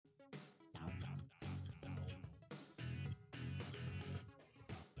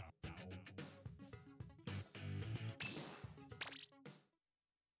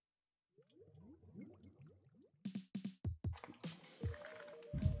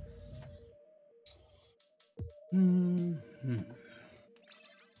Hmm.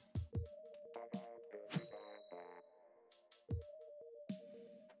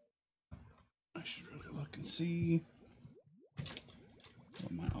 I should really look and see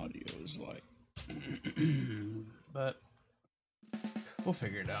what my audio is like. But we'll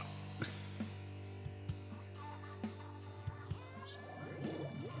figure it out.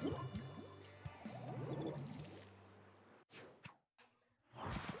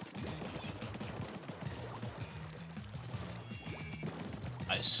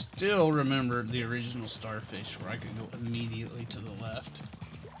 I still remember the original Starfish where I could go immediately to the left.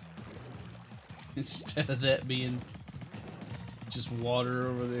 Instead of that being just water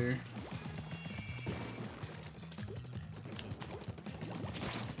over there.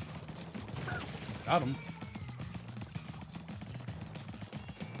 Got him.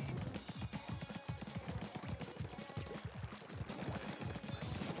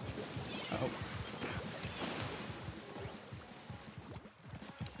 Oh.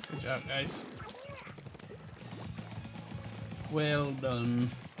 Good job, guys. Well done.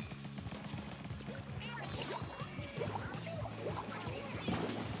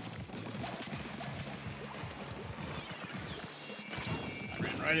 I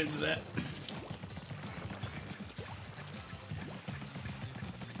ran right into that.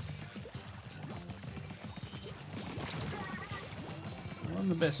 I'm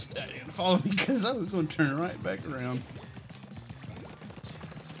the best at it. Follow me because I was going to turn right back around.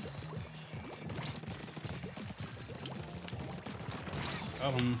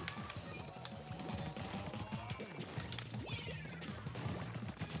 Got him.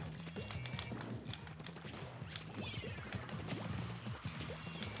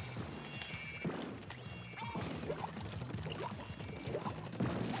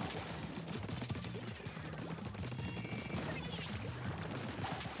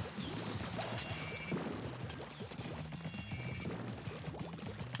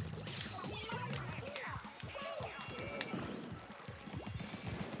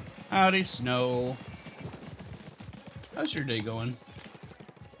 Howdy, Snow. How's your day going?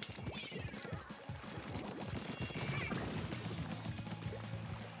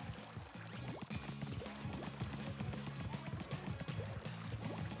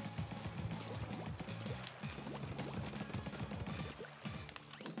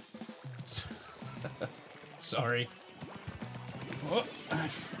 Sorry. Oh, I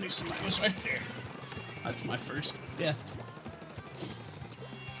knew somebody was right there. That's my first death.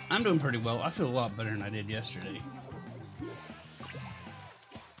 I'm doing pretty well. I feel a lot better than I did yesterday.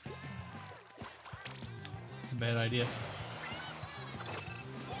 It's a bad idea.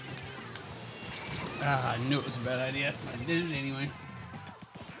 Ah, I knew it was a bad idea. I did it anyway.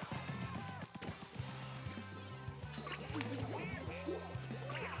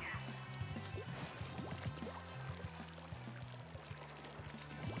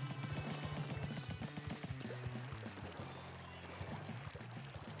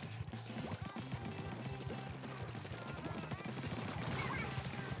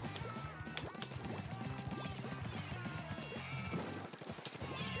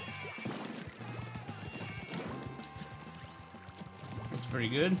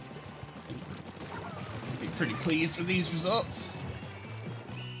 Pretty good. Be pretty pleased with these results.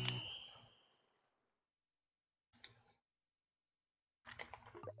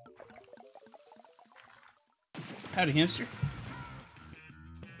 Howdy, hamster.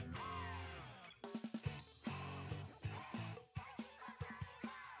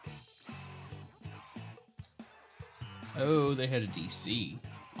 Oh, they had a DC.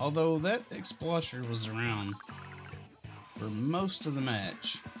 Although that Explosher was around for most of the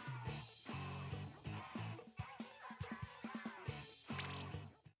match.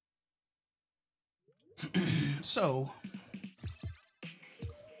 So,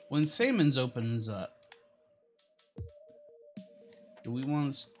 when Sammons opens up, do we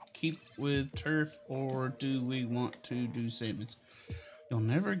want to keep with Turf or do we want to do Sammons? You'll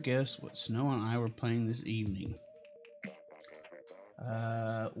never guess what Snow and I were playing this evening.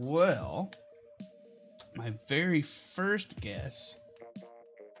 Well, my very first guess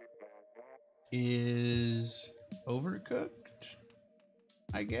is Overcooked,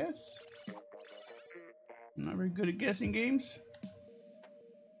 I guess. I'm not very good at guessing games.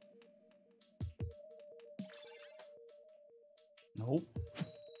 Nope.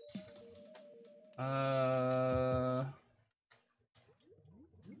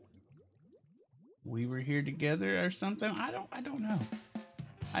 We were here together or something. I don't know.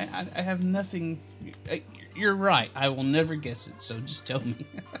 I have nothing. You're right. I will never guess it. So just tell me.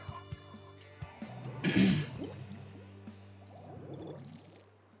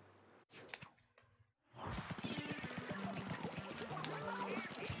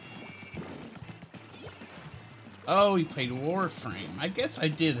 Oh, he played Warframe. I guess I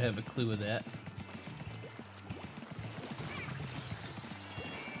did have a clue of that.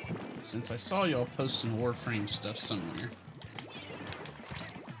 Since I saw y'all posting Warframe stuff somewhere.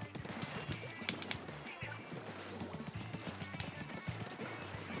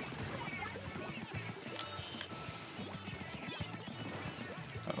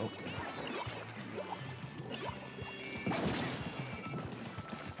 Uh-oh.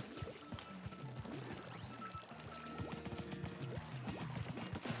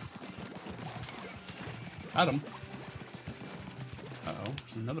 Got him. Uh-oh,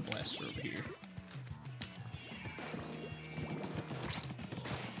 there's another blaster over here.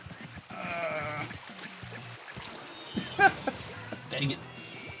 Dang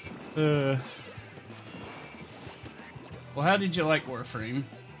it. Well, how did you like Warframe?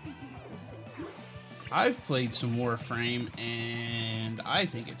 I've played some Warframe, and I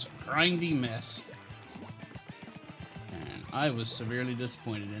think it's a grindy mess. And I was severely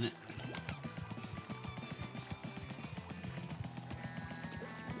disappointed in it.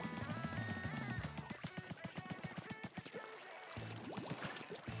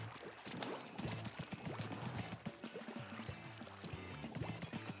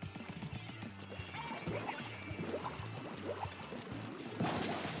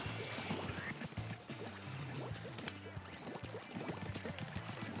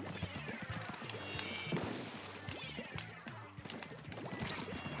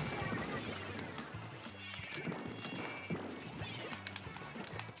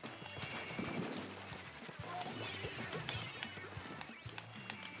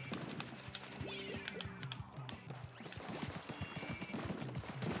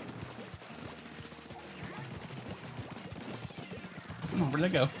 Come on, where'd they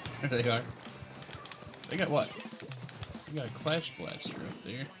go? There they are. They got what? They got a Clash Blaster up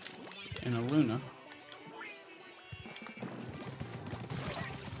there. And a Luna.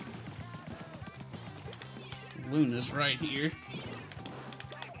 Luna's right here.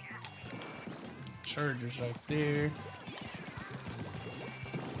 Charger's right there.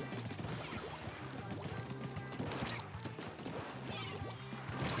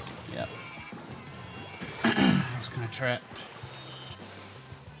 Yep. I was kind of trapped.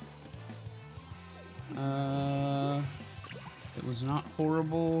 It was not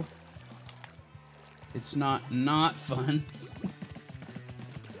horrible. It's not fun.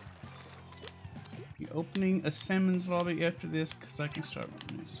 You opening a Salmon's lobby after this? Because I can start.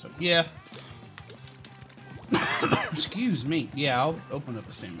 Yeah. Excuse me. Yeah, I'll open up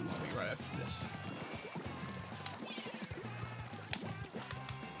a Salmon lobby right after this.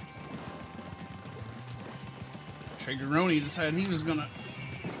 Triggeroni decided he was gonna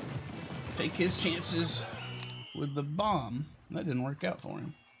take his chances with the bomb. That didn't work out for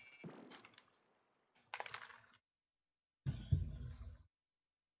him.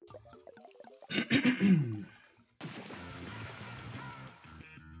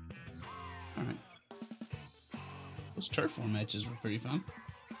 Alright. Those turf war matches were pretty fun.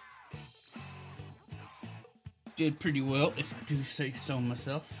 Did pretty well, if I do say so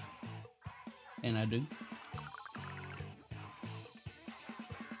myself. And I do.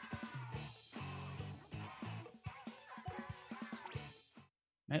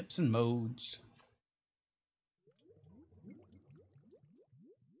 Maps and modes.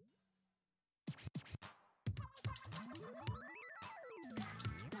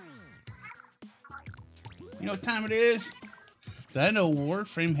 You know what time it is? Did I know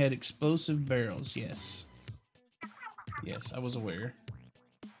Warframe had explosive barrels? Yes. Yes, I was aware.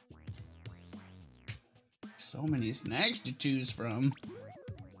 So many snacks to choose from.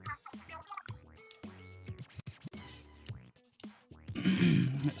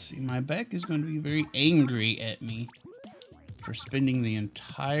 Let's see, my back is going to be very angry at me for spending the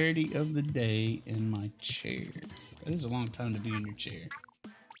entirety of the day in my chair. That is a long time to be in your chair.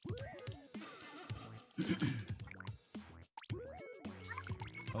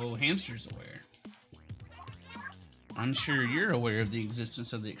 Oh, Hamster's aware. I'm sure you're aware of the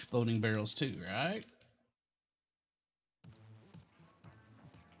existence of the exploding barrels too, right?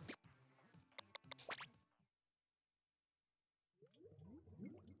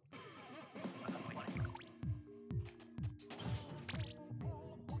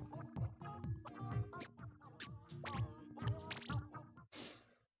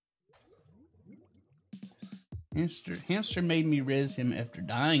 Hamster made me res him after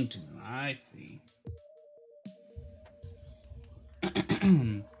dying to him. I see.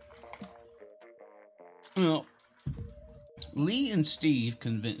 Well, Lee and Steve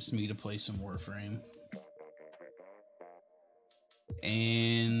convinced me to play some Warframe.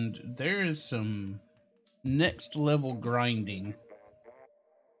 And there is some next level grinding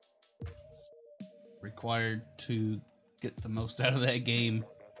required to get the most out of that game.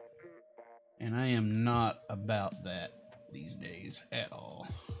 And I am not about that these days at all.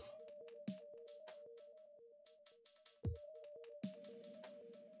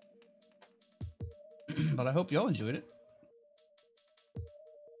 But I hope y'all enjoyed it.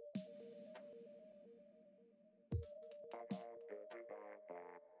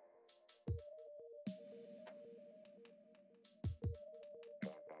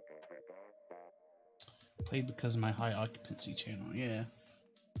 Played because of my high occupancy channel, yeah.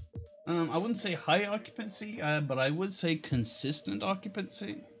 I wouldn't say high occupancy, but I would say consistent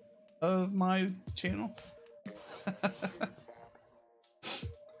occupancy of my channel.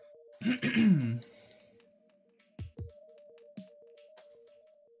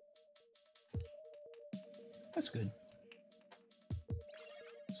 That's good.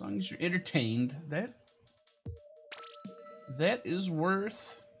 As long as you're entertained, that is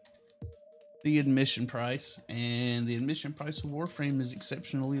worth the admission price, and the admission price of Warframe is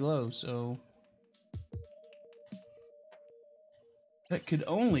exceptionally low, so that could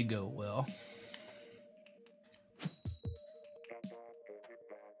only go well.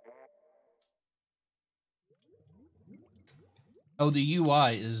 Oh, the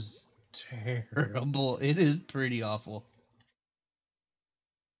UI is terrible. It is pretty awful.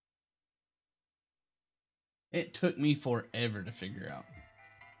 It took me forever to figure out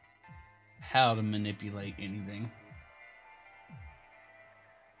how to manipulate anything.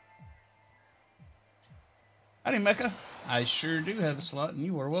 Howdy, Mecha. I sure do have a slot, and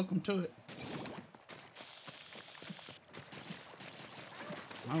you are welcome to it.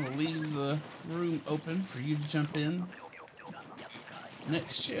 I will leave the room open for you to jump in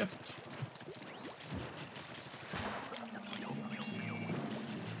next shift.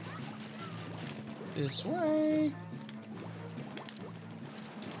 This way.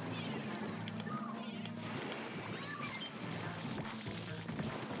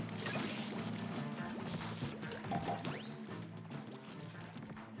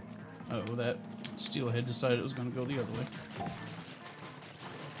 Oh, that steelhead decided it was going to go the other way.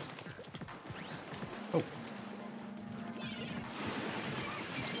 Oh.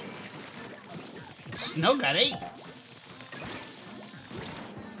 Snow got 8.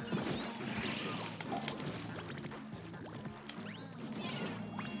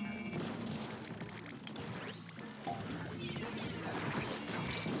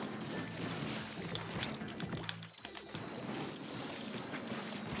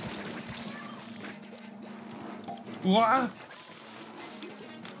 What?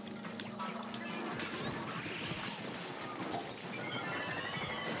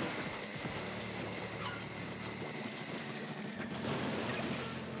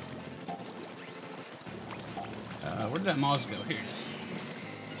 Where did that mouse go? Here it is.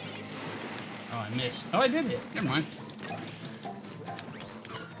 Oh, I missed. Oh, I did hit. Never mind.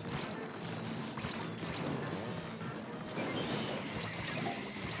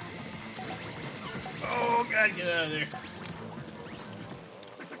 Oh, God, get out of there.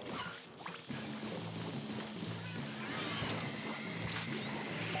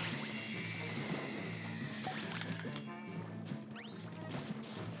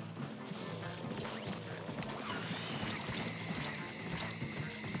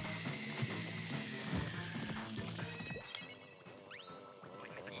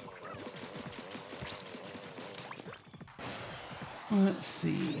 Let's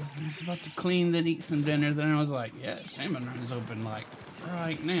see. I was about to clean, then eat some dinner. Then I was like, yeah, salmon run is open like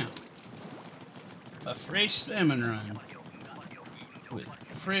right now. A fresh salmon run with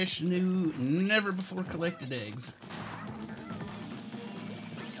fresh, new, never before collected eggs.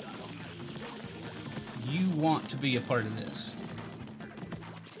 You want to be a part of this.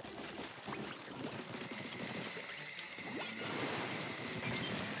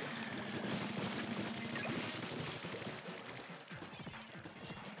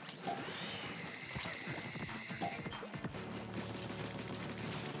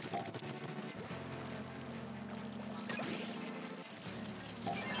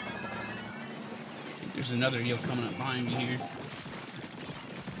 There's another eel coming up behind me here.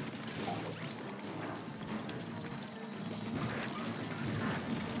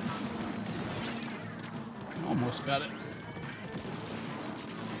 Almost got it.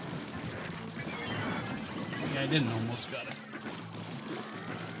 Yeah, I didn't almost got it.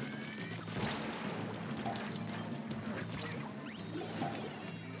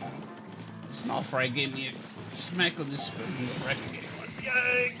 Snowfry gave me a smack with his spoon in the record.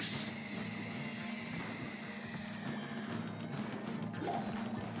 Yikes!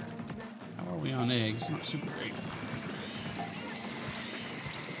 on eggs. Not super great.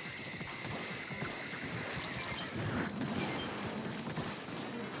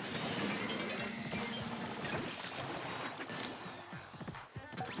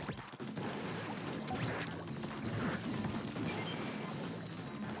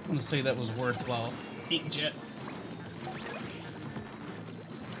 I'm gonna say that was worthwhile. Inkjet.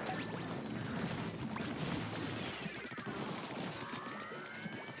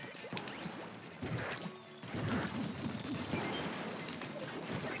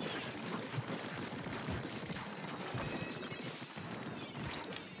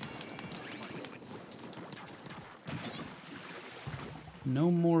 No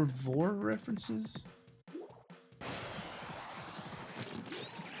more Vor references?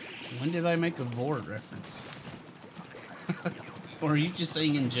 When did I make a Vor reference? Or are you just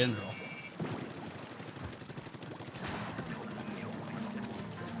saying in general?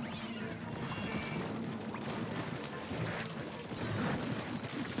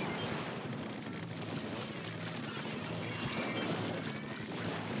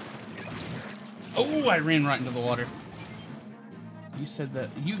 Oh, I ran right into the water. You said that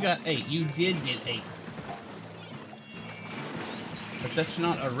you got 8. You did get 8. But that's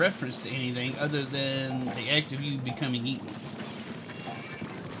not a reference to anything other than the act of you becoming eaten.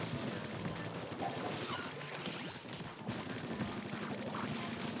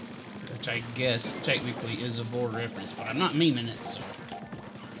 Which I guess technically is a Vor reference, but I'm not memeing it, so.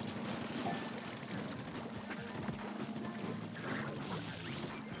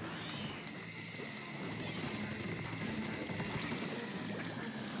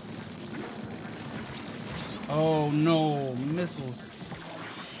 Oh no, missiles.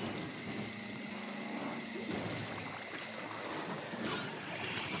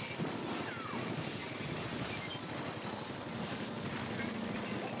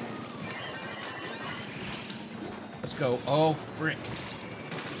 Let's go. Oh, frick.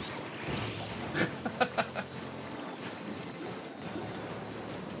 Do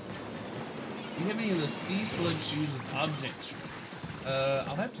you have any of the sea slugs used with objects?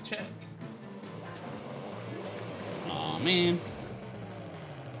 I'll have to check. Aw, man.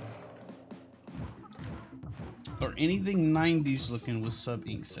 Or anything 90s looking with sub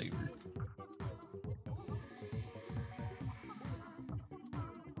ink saver.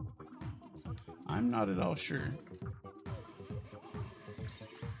 I'm not at all sure.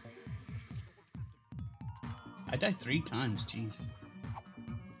 I died 3 times, jeez.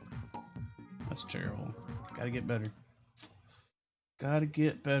 That's terrible. Gotta get better. Gotta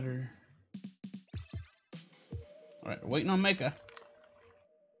get better. Alright, waiting on Mecha.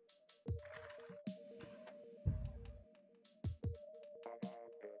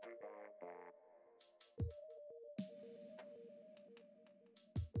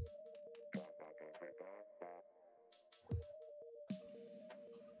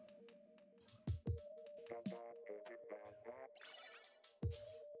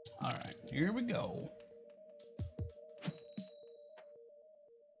 Alright, here we go.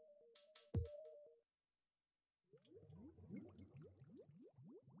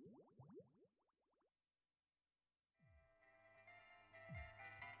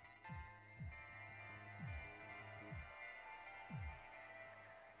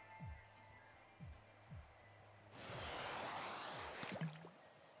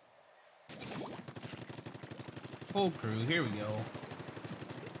 Full crew, here we go.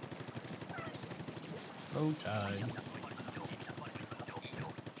 Low tide.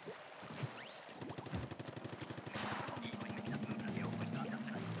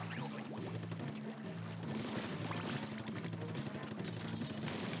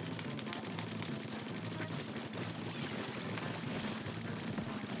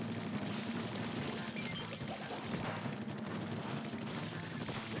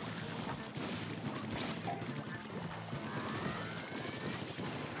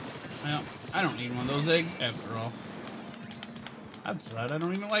 Well, I don't need one of those eggs after all. I've decided I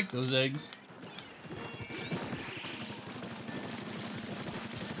don't even like those eggs.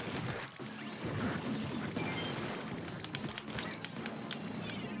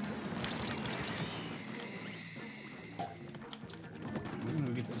 I'm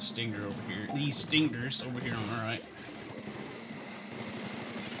gonna get the stinger over here. These stingers over here on the right.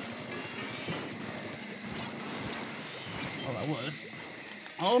 Oh, that was.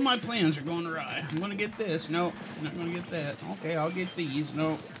 All of my plans are going awry. I'm gonna get this. Nope, I'm not gonna get that. Okay, I'll get these.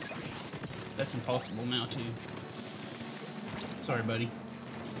 Nope. That's impossible now, too. Sorry, buddy.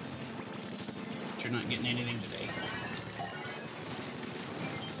 But you're not getting anything today.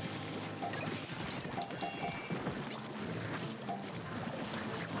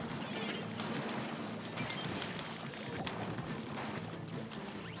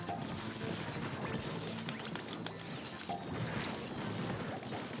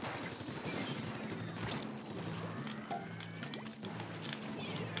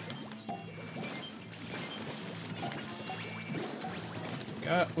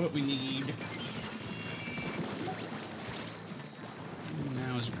 Got what we need.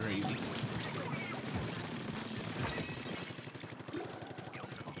 Now it's gravy.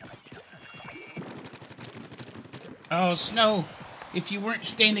 Oh, Snow! If you weren't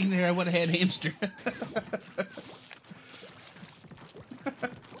standing there, I would have had hamster.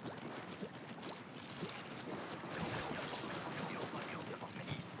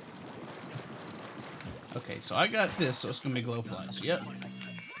 Okay, so I got this, so it's gonna be glow flies. Yep.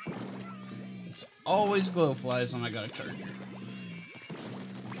 It's always glow flies when I got a charger.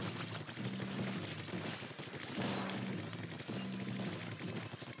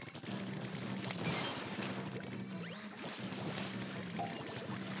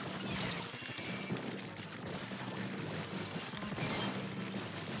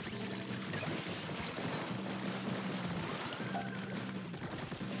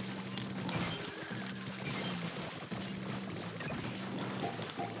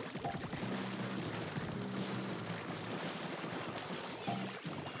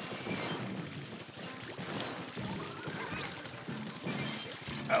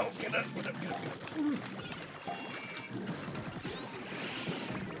 Oh, get up, get up, get up, get up.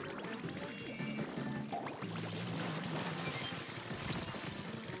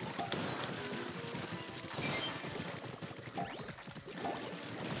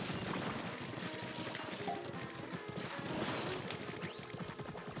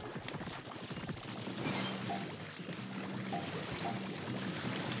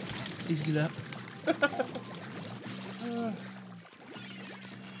 Please get up.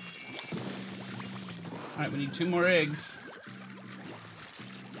 Alright, we need 2 more eggs.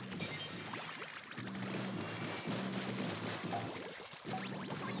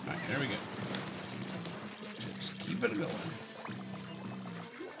 Alright, there we go. Just keep it going.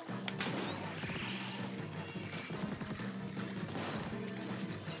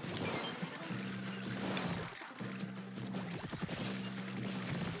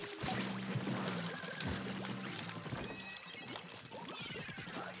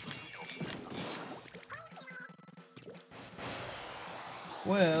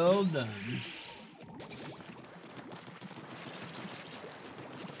 Well done.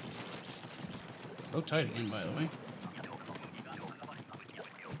 So tight again, by the way.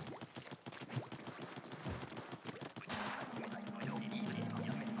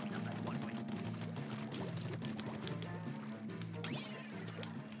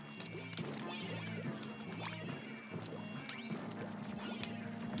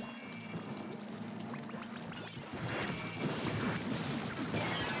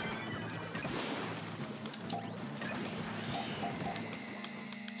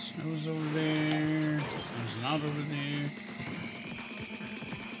 Snow's over there. Snow's not over there.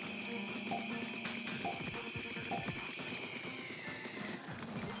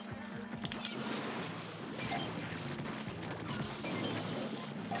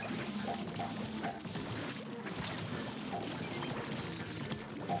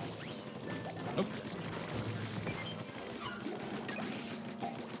 Nope.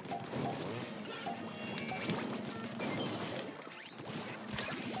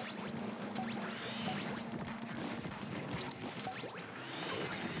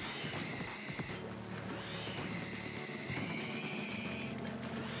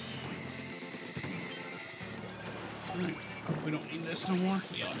 Alright, hope we don't need this no more.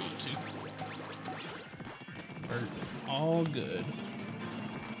 We all need to. We're all good.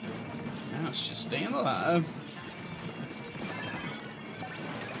 Now it's just staying alive.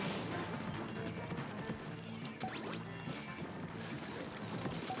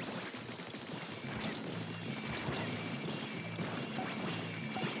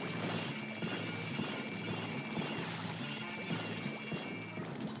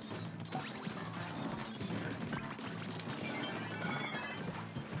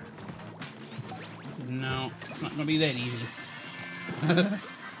 No, it's not gonna be that easy.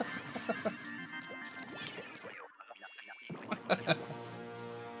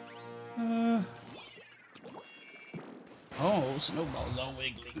 Oh, Snowball's all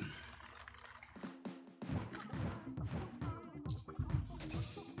wiggly.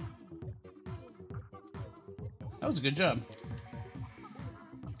 That was a good job.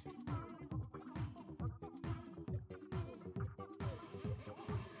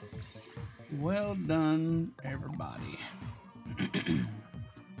 Well done, everybody.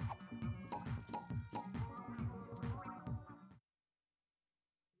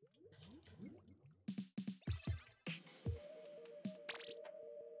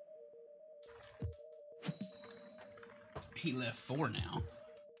 He left 4 now.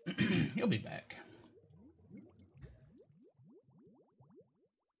 He'll be back.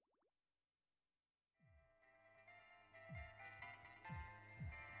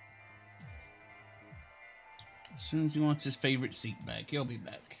 As soon as he wants his favorite seat back, he'll be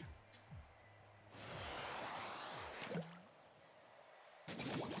back.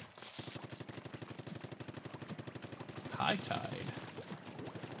 High tide.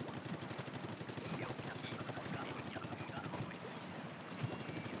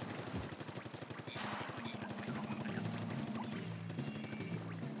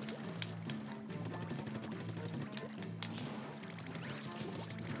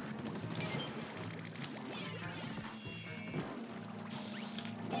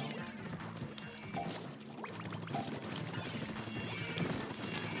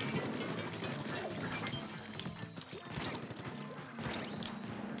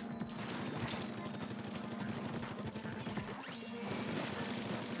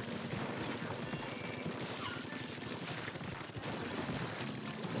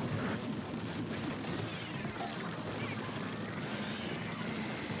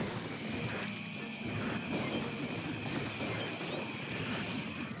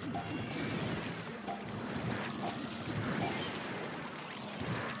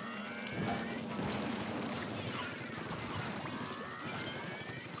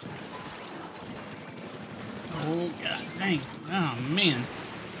 Oh, god dang. Oh, man.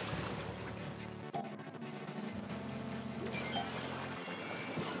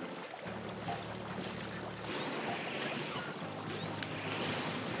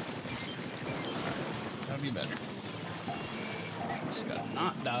 Gotta be better. Just gotta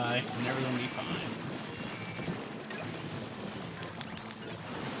not die, and everything will be fine.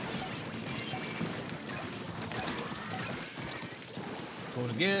 Go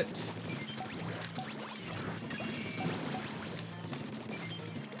to get.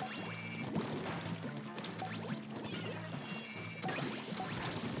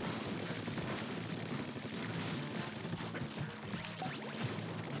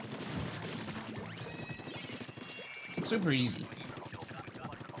 Super easy.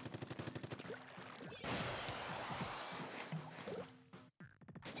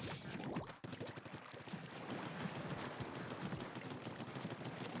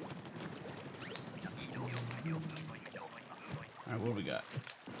 Alright, what do we got?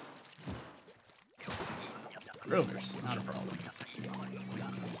 Rovers, not a problem.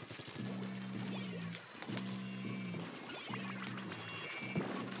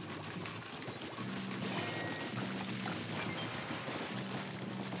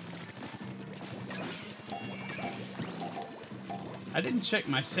 I didn't check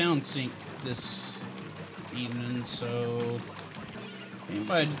my sound sync this evening, so if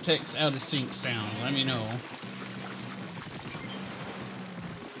anybody detects out of sync sound, let me know.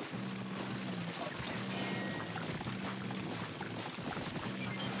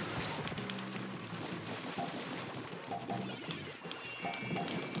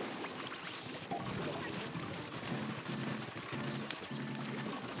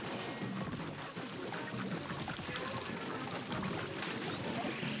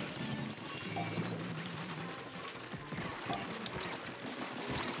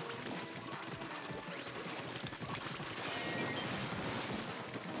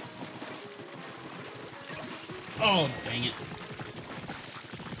 Oh, dang it.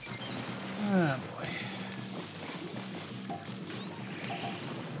 Oh, boy.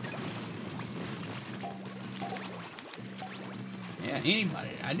 Yeah, anybody.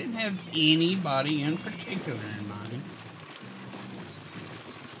 I didn't have anybody in particular in mind.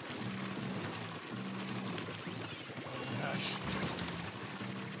 Gosh.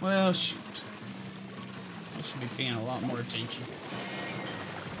 Well, shoot. I should be paying a lot more attention.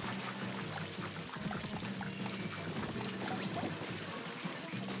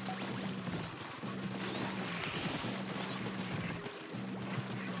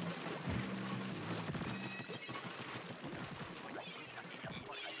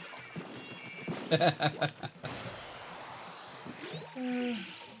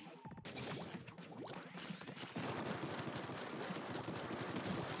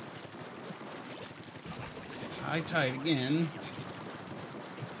 High tide again.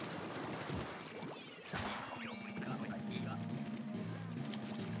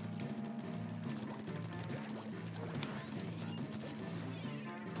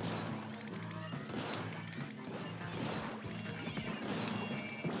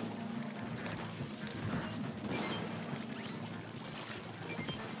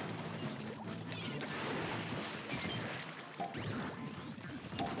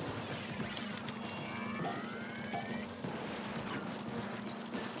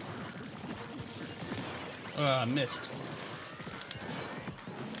 I missed.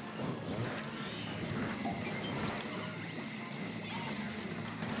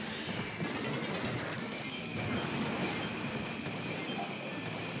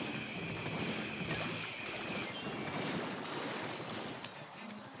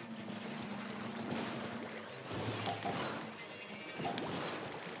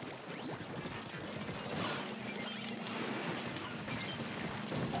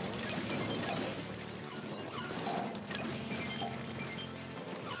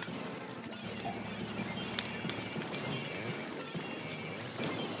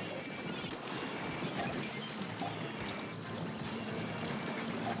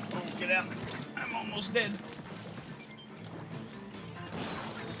 get out. I'm almost dead.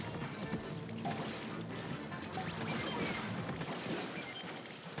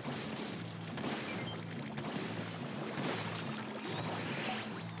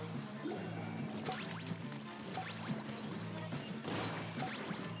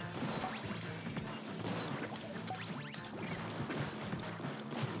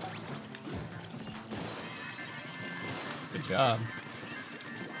 Good job.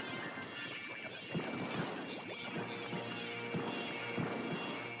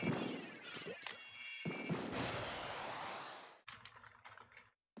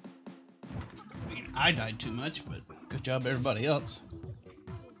 I died too much, but good job everybody else.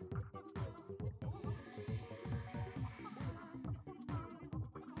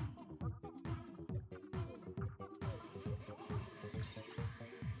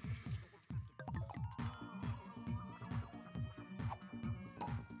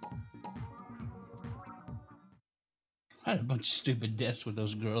 I had a bunch of stupid deaths with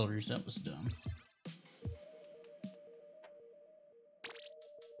those grillers. That was dumb.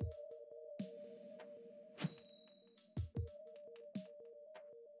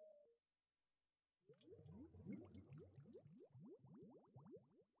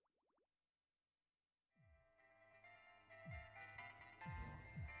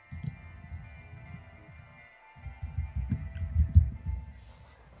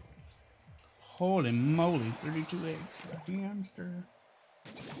 Holy moly, 32 eggs. Hamster.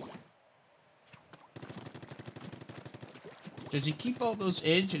 Does he keep all those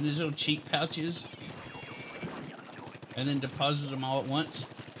eggs in his little cheek pouches and then deposits them all at once?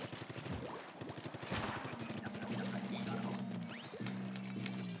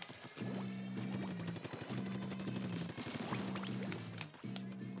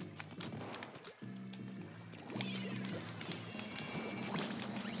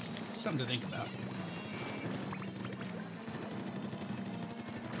 Something to think about.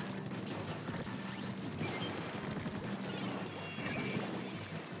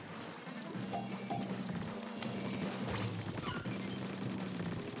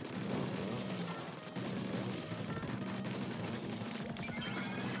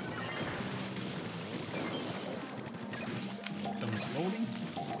 Loading.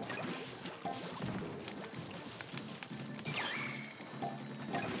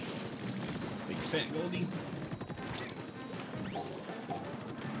 Big fat Goldie.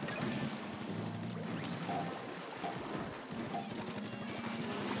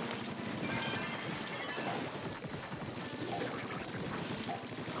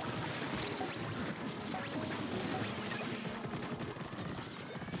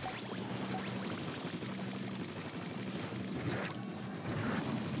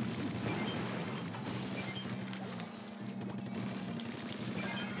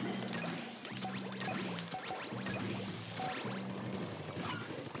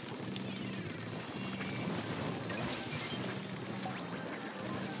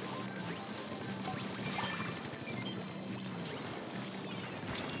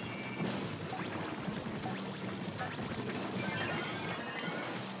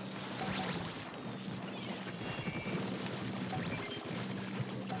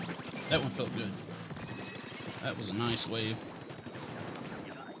 That one felt good. That was a nice wave.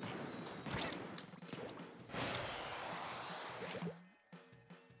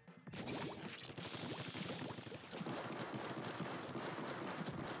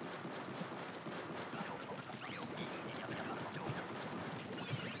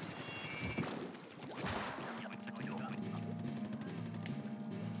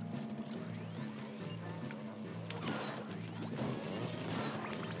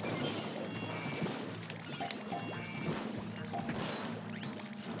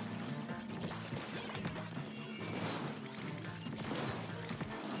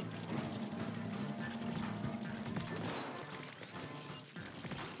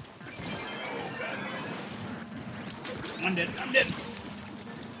 I'm dead. I'm dead.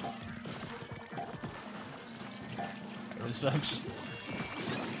 It sucks.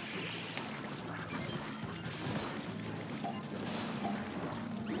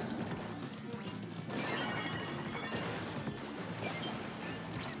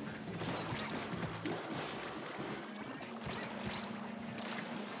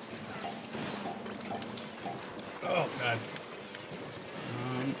 Oh god.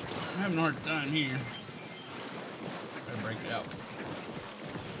 I'm having a hard time here. Gotta break it out.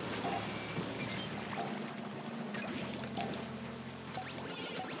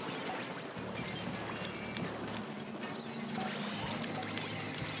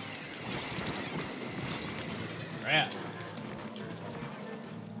 Crap.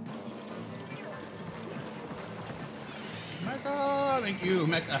 Thank you,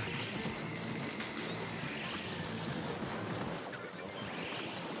 Mecha.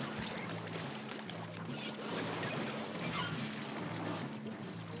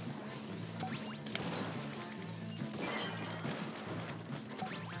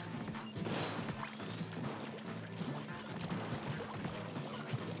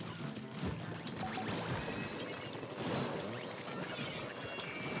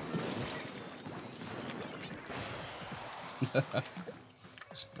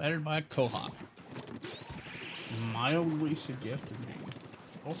 Splattered by a Quahog. Mildly suggested name.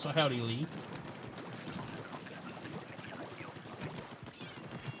 Also, howdy, Lee.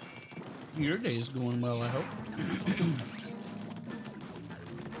 Your day is going well, I hope.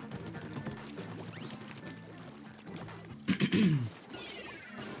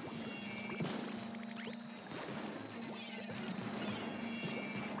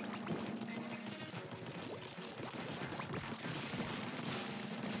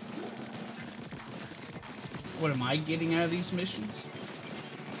 What am I getting out of these missions?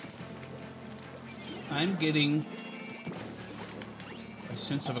 I'm getting a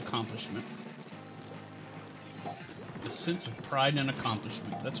sense of accomplishment. A sense of pride and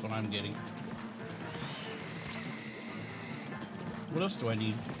accomplishment. That's what I'm getting. What else do I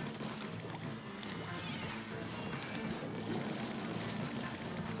need?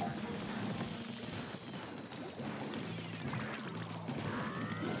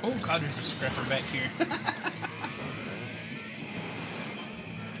 Oh god, there's a scrapper back here.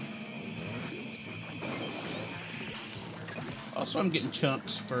 Also, I'm getting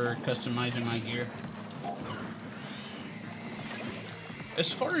chunks for customizing my gear.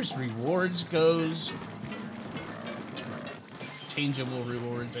 As far as rewards goes, tangible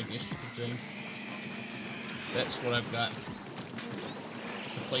rewards, I guess you could say. That's what I've got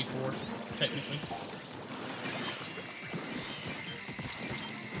to play for, technically.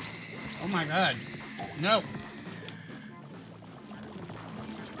 Oh my god, no!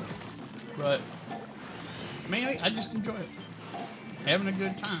 But mainly, I just enjoy it. Having a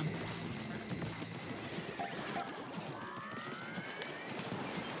good time.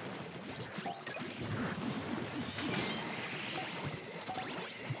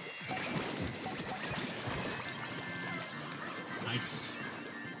 Nice.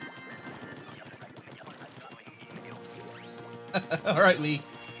 All right, Lee.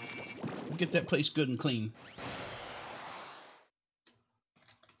 Get that place good and clean.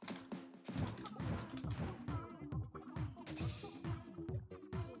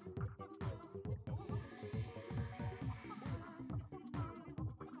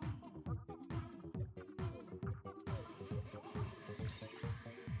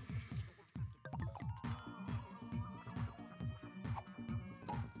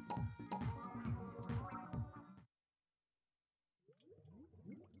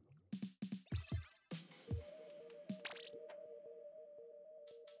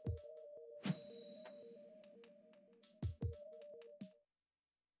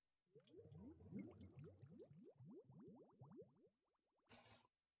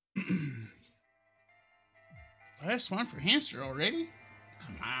 Last one for hamster already?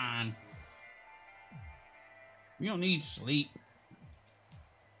 Come on. We don't need sleep.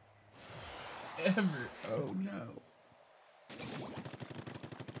 Ever. Oh no.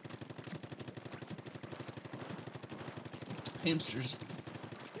 Hamsters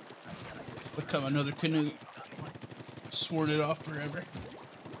become another canoe. Sworn it off forever.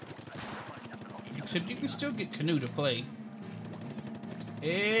 Except you can still get canoe to play.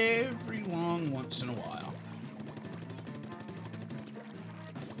 Every long once in a while.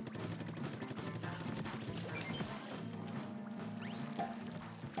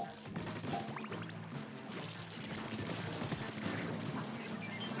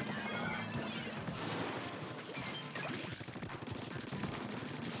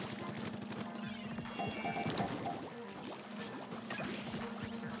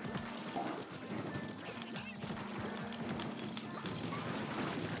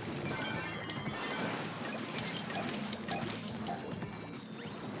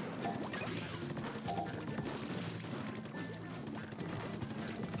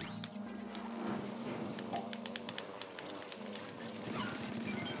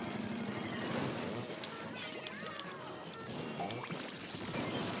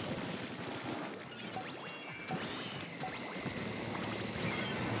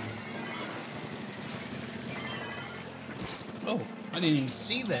 Oh, I didn't even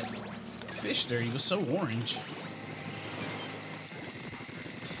see that fish there. He was so orange.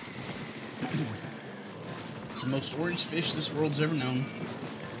 It's the most orange fish this world's ever known.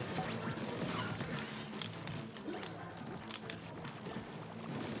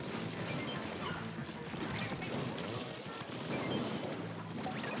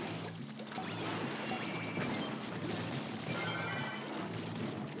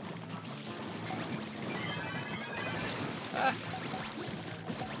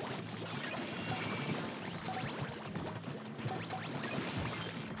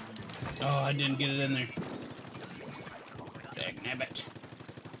 Oh, I didn't get it in there. Dagnabbit.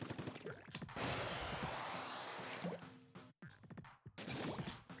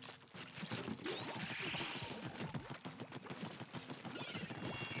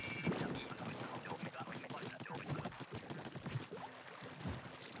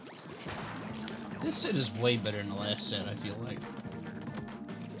 This set is way better than the last set, I feel like.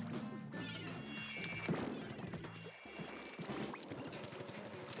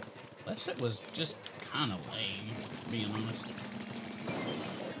 Last set was just kind of lame, being honest.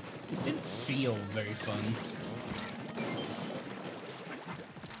 It didn't feel very fun.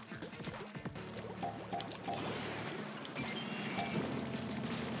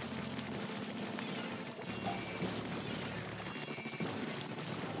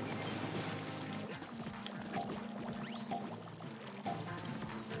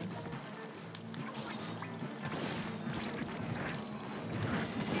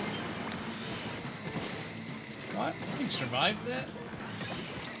 What? You survived that?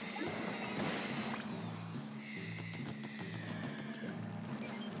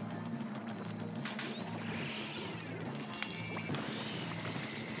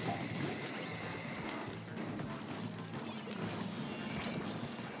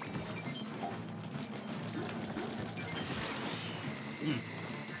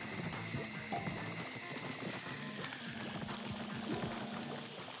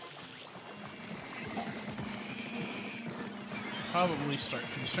 Probably start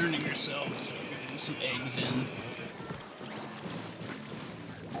concerning yourselves so getting some eggs in.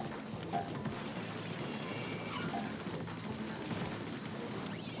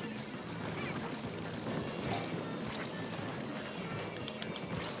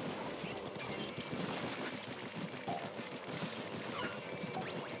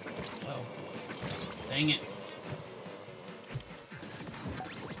 Oh, dang it.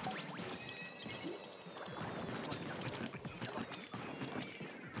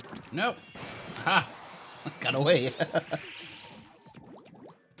 Nope. Ha! Got away.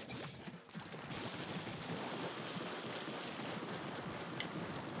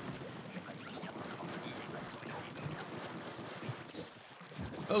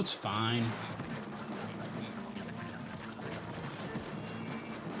 Boat's fine.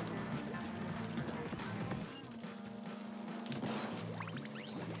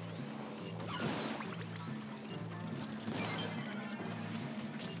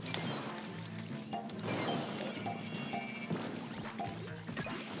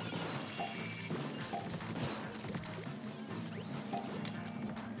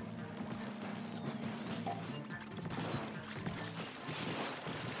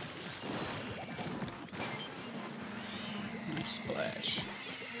 Splash.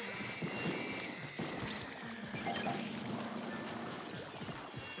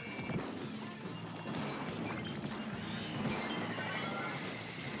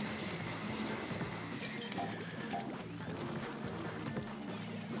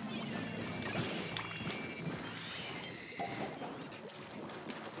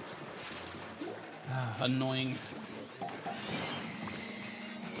 Annoying.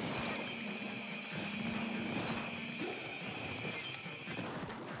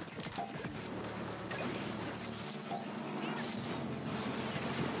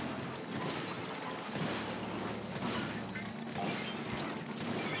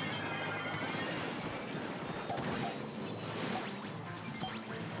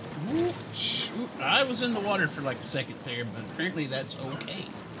 I was in the water for like a second there, but apparently that's okay.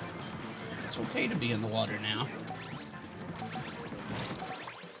 It's okay to be in the water now.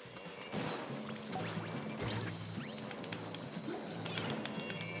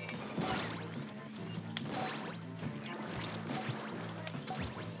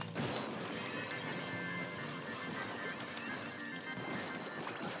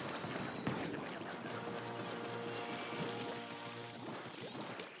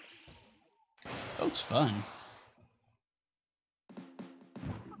 Boat's fun.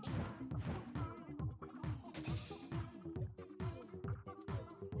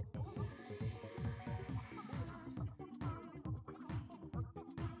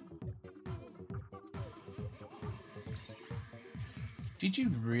 Did you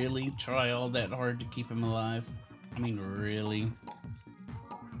really try all that hard to keep him alive? I mean, really?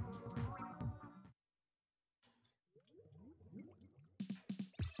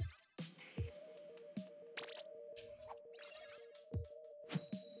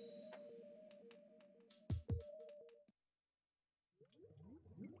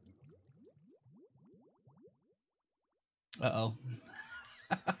 Uh-oh.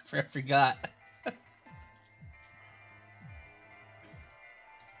 I forgot.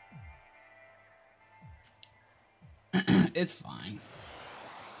 It's fine.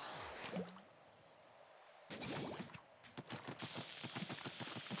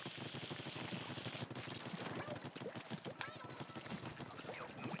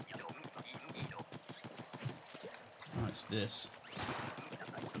 Oh, it's this.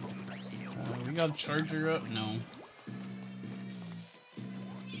 We got a charger up? No.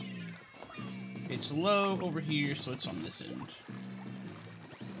 It's low over here, so it's on this end.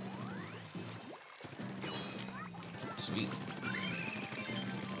 Sweet.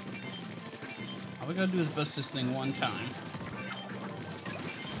 All we gotta do is bust this thing one time.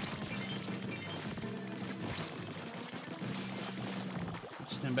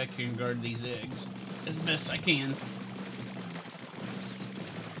 Stand back here and guard these eggs as best I can.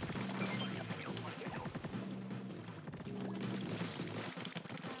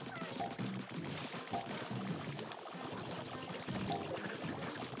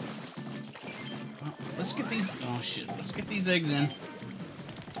 Let's get these. Oh shit! Let's get these eggs in.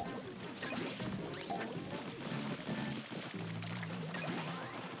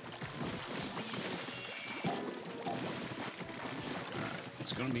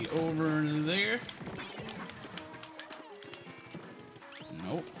 It's gonna be over there.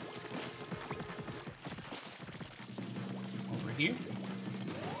 Nope. Over here.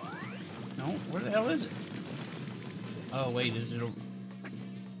 No. Where the hell is it? Oh wait, is it over?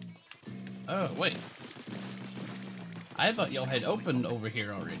 Oh wait. I thought y'all had opened over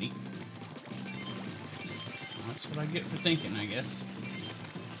here already. Well, that's what I get for thinking, I guess.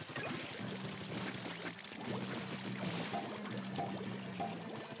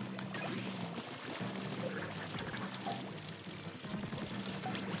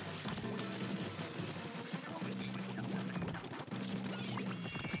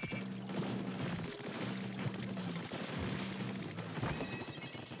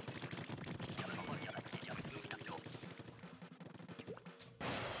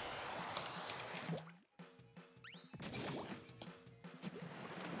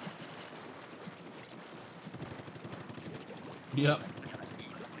 Yep.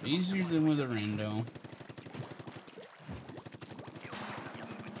 Easier than with a rando.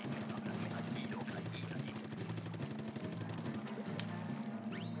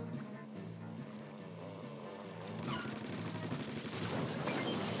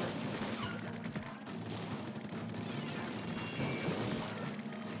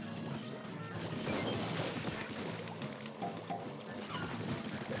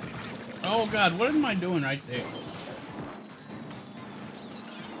 Oh god, what am I doing right there?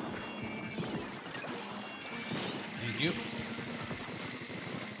 Thank you.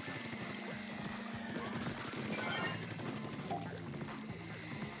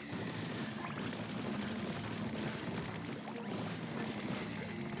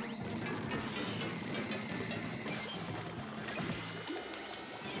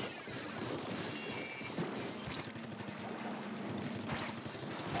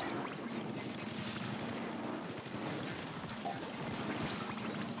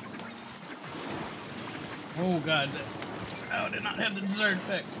 Oh god, oh, did not have the desired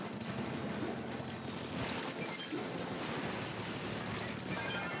effect.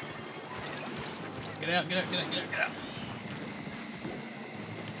 Get out, get out, get out, get out, get out.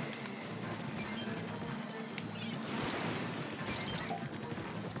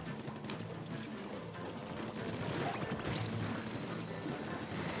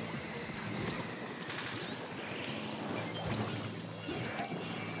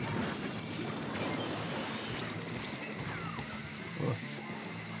 Oof.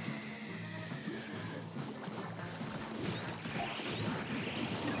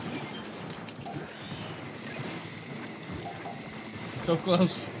 So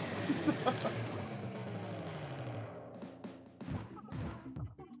close.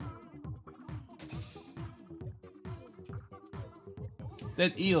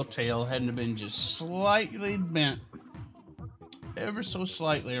 That eel tail hadn't have been just slightly bent, ever so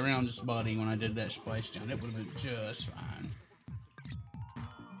slightly around its body when I did that splashdown, it would have been just fine.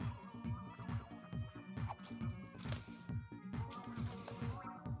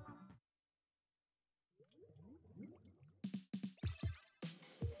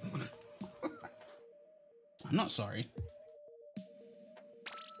 I'm not sorry.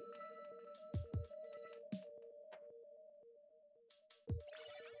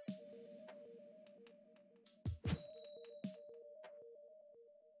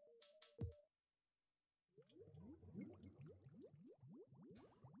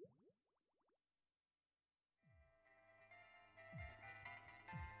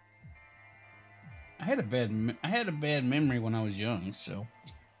 I had a bad memory when I was young, so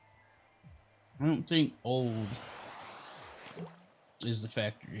I don't think old is the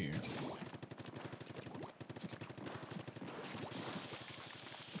factor here.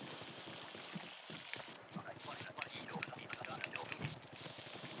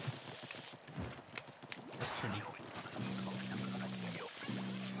 Pretty.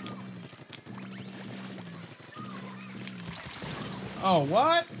 Oh,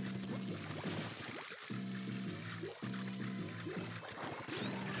 what?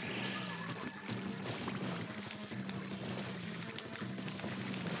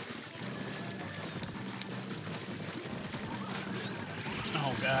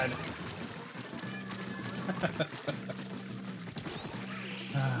 Oh, God.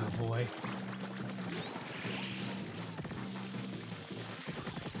 Oh, boy.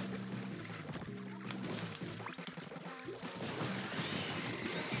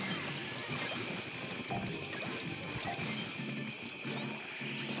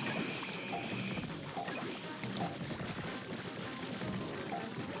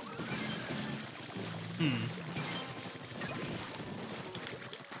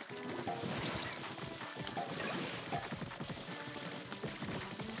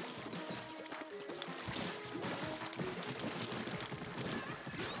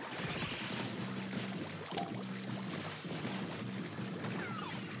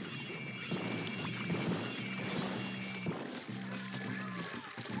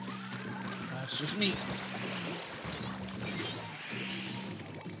 That's just me.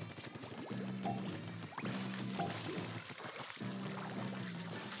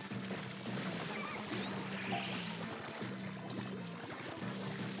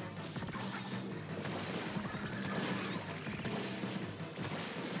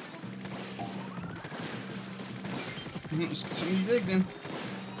 Let's get some of these eggs in.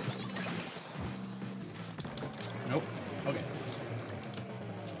 Nope. Okay.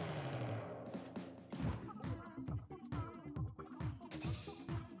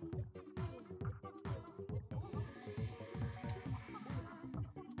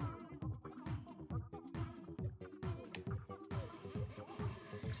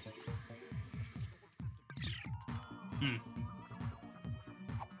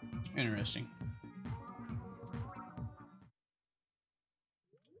 Interesting.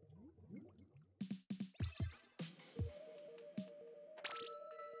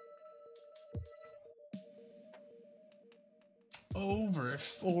 Over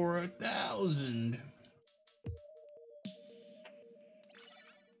 4,000.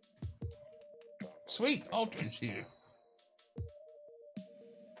 Sweet, Alternate's here.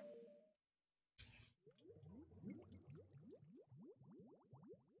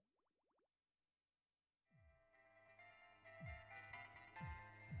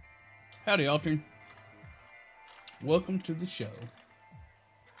 Howdy, Altern. Welcome to the show.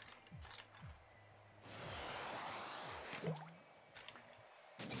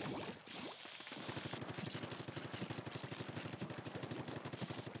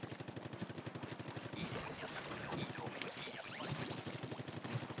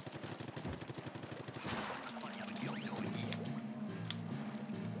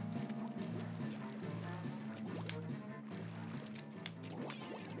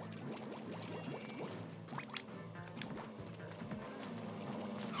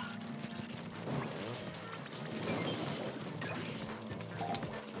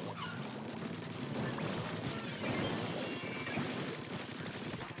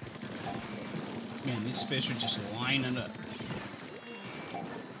 Man, these fish are just lining up.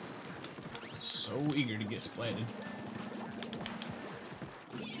 So eager to get splatted.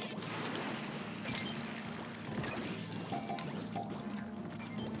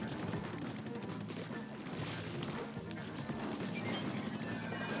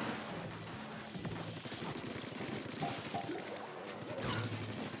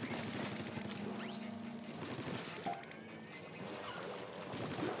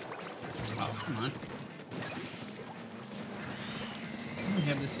 Oh, come on. Let me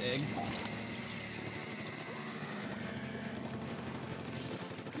have this egg.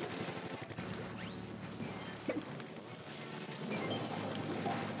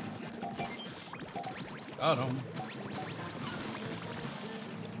 Got him.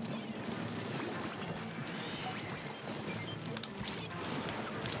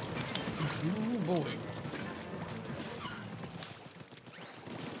 Oh boy.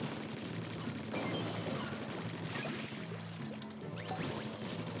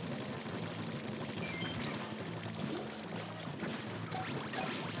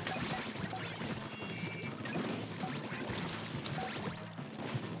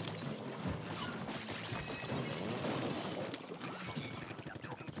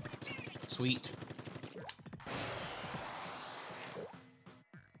 Sweet.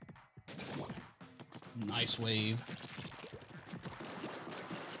 Ice Wave.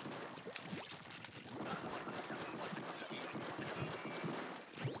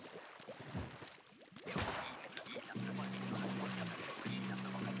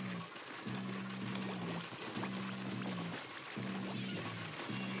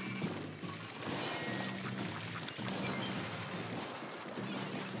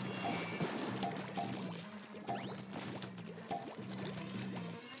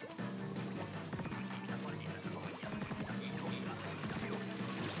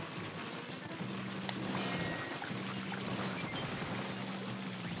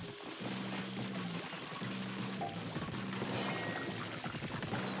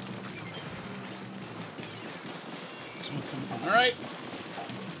 All right.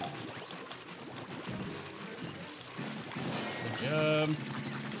 Good job.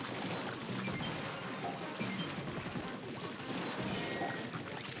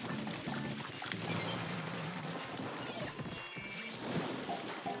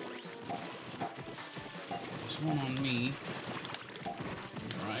 There's one on me.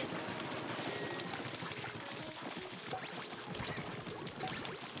 All right.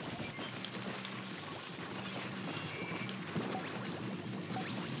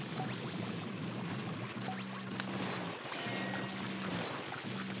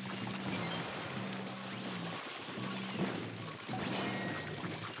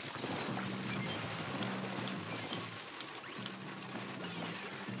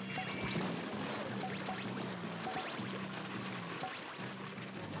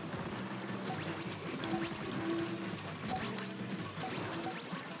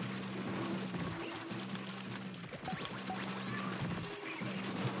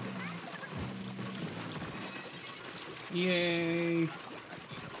 Yay.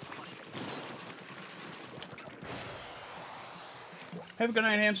 Have a good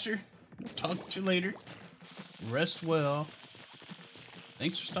night, hamster. Talk to you later. Rest well.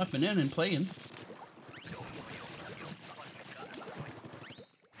 Thanks for stopping in and playing.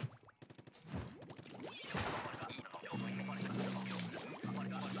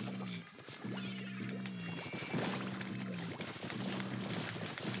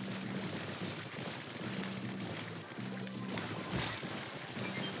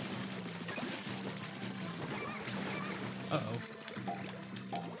 Uh-oh.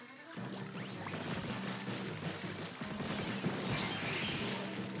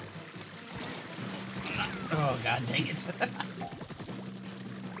 Oh, god dang it.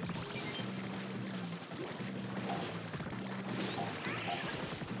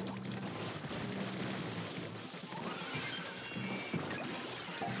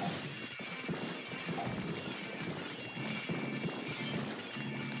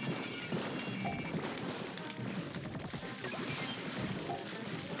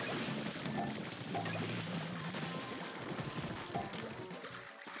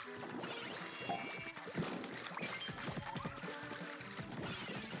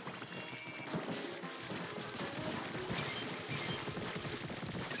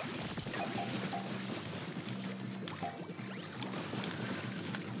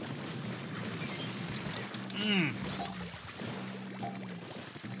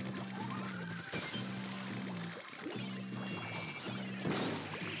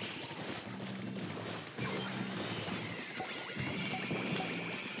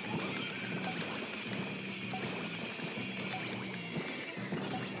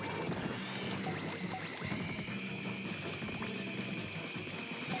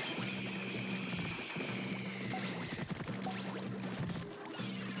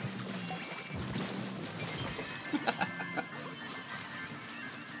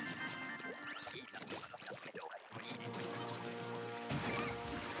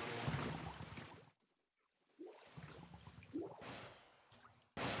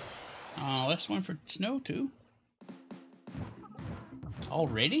 Oh, that's one for snow, too.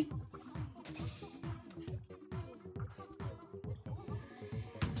 Already?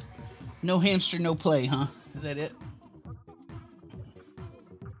 No hamster, no play, huh? Is that it?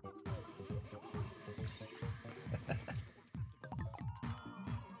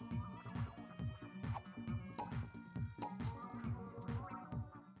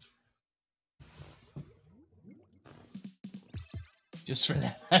 Just for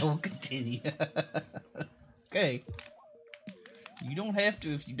that, I will continue. Okay. You don't have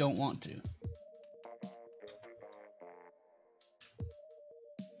to if you don't want to.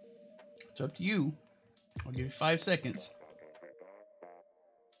 It's up to you. I'll give you 5 seconds.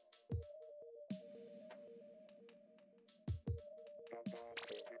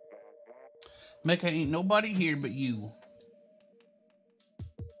 Mecha, ain't nobody here but you.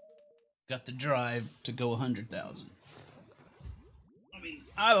 got the drive to go 100,000. I mean,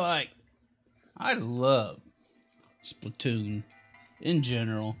 I love Splatoon in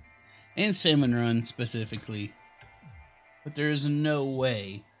general, and Salmon Run specifically, but there is no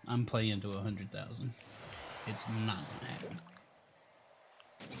way I'm playing to 100,000. It's not gonna happen.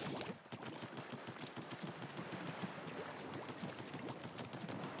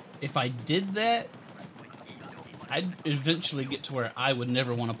 If I did that, I'd eventually get to where I would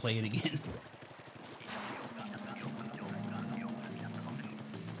never want to play it again.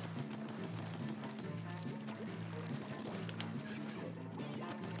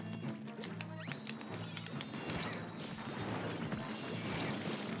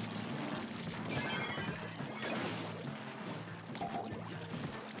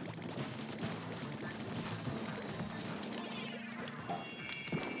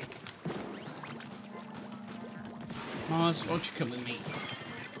 Moz, won't you come with me?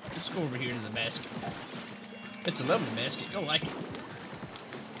 Let's go over here to the basket. It's a lovely basket. You'll like it.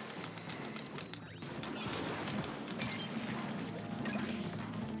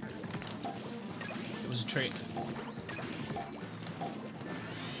 It was a trick.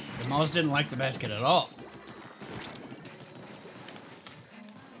 The Moz didn't like the basket at all.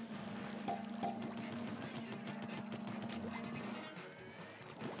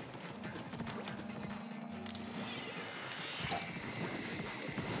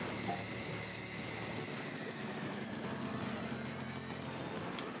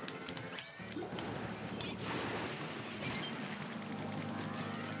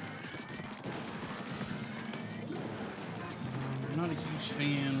 I'm not a huge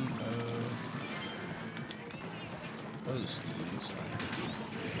fan of those things right here.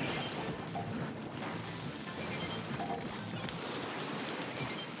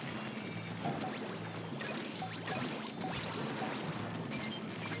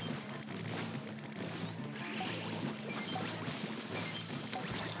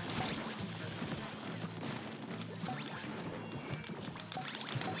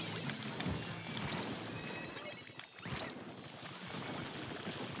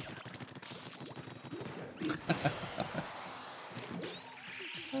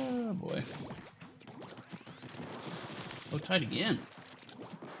 Oh boy. Oh, tight again.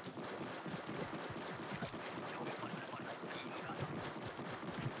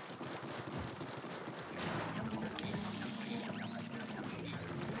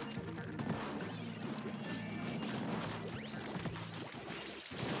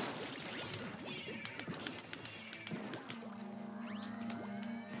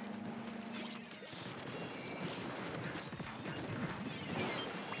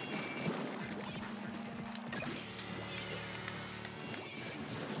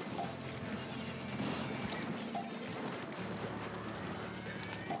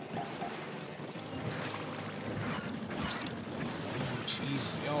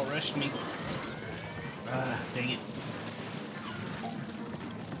 Jeez, they all rushed me. Ah, dang it.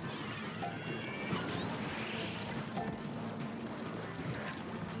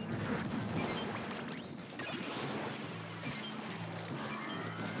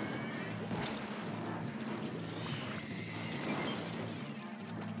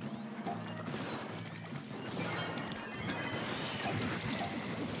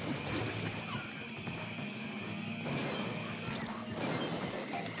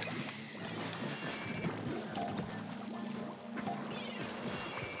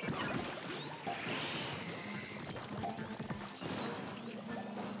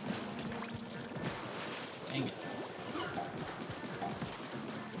 Dang it.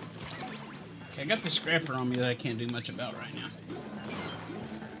 Okay, I got the scrapper on me that I can't do much about right now.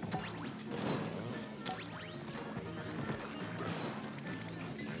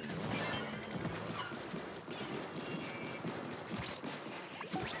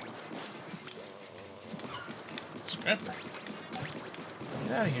 Scrapper.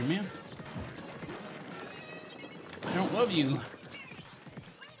 Get out of here, man. I don't love you.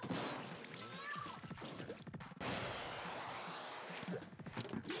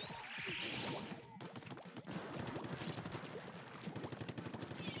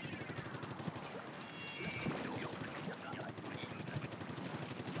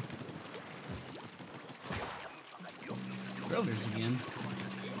 Brothers again.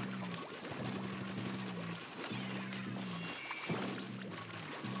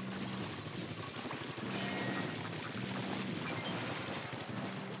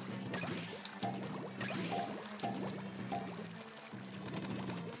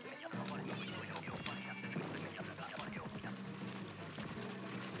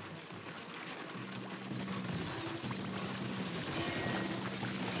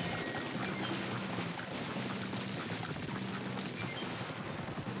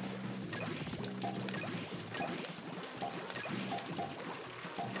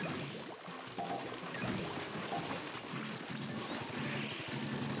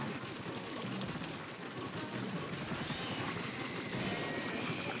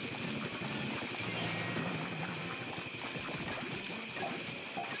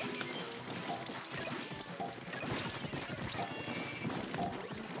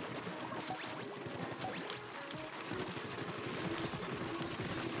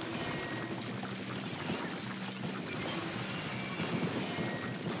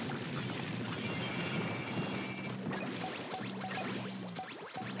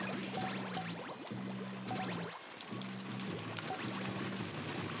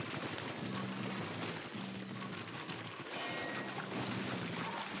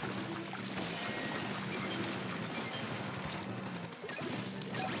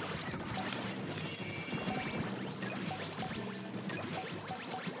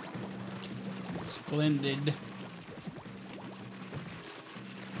 Splendid.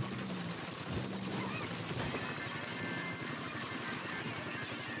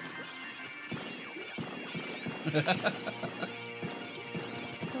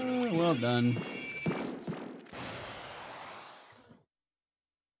 Well done.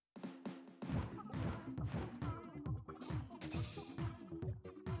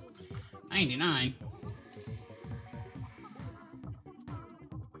 $99.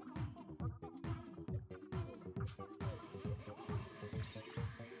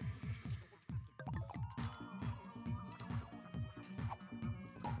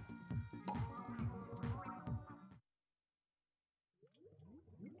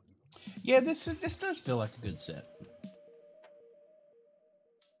 Yeah, this does feel like a good set.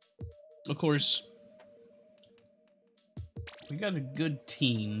 Of course, we got a good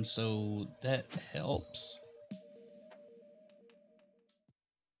team, so that helps.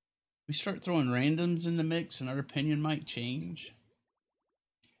 We start throwing randoms in the mix and our opinion might change.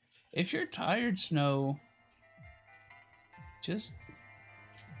 If you're tired, Snow, just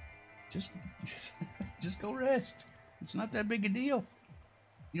go rest. It's not that big a deal.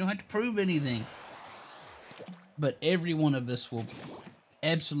 You don't have to prove anything. But every one of us will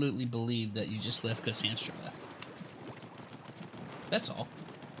absolutely believe that you just left because Hamster left. That's all.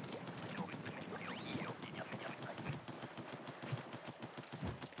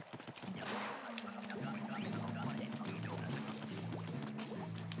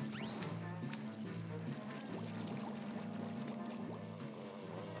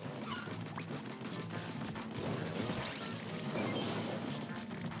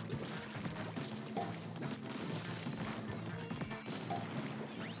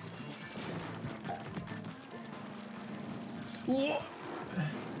 Whoa.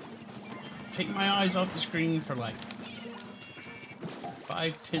 Take my eyes off the screen for like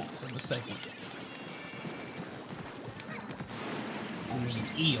 0.5 of a second. And there's an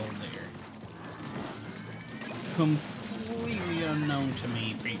eel there. Completely unknown to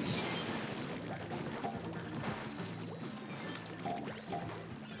me previously.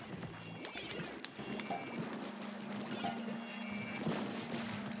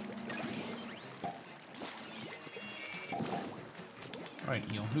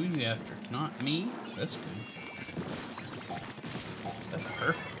 Alright, Eel, who are you after? Not me? That's good. That's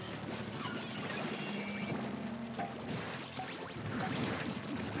perfect.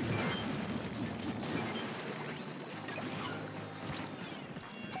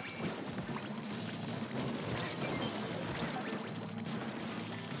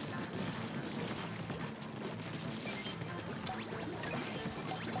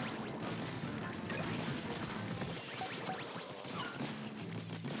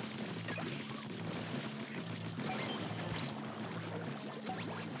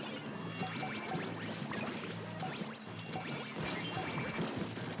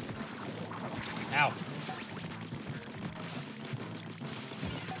 Ow.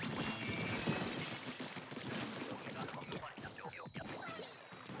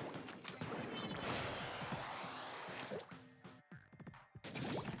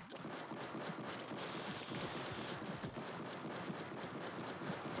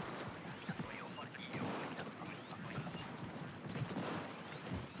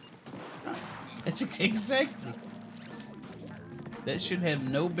 That's exactly. That should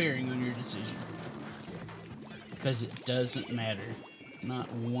have no bearing on your decision. Because it doesn't matter.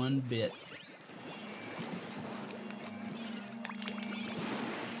 Not one bit.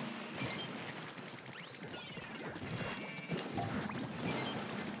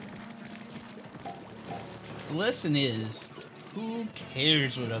 The lesson is, who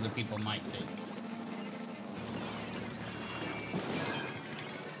cares what other people might think?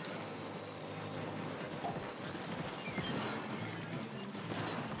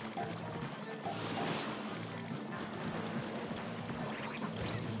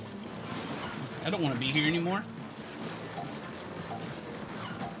 I don't want to be here anymore.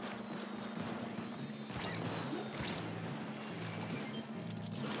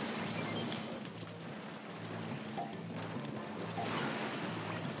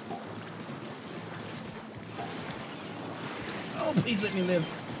 Oh, please let me live.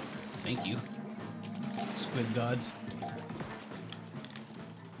 Thank you, squid gods.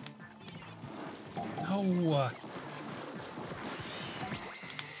 Oh,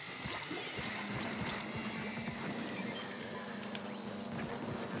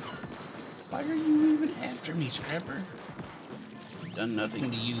 why are you even after me, Scrapper? I've done nothing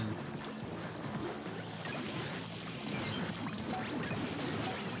to you.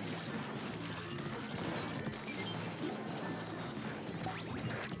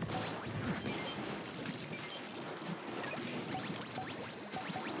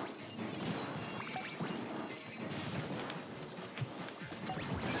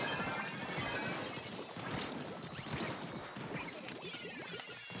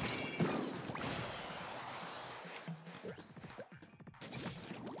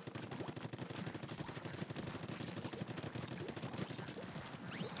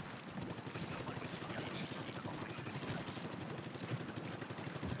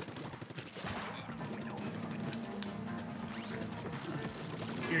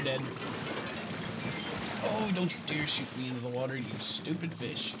 you're dead. Oh, don't you dare shoot me into the water, you stupid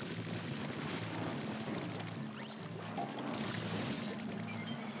fish.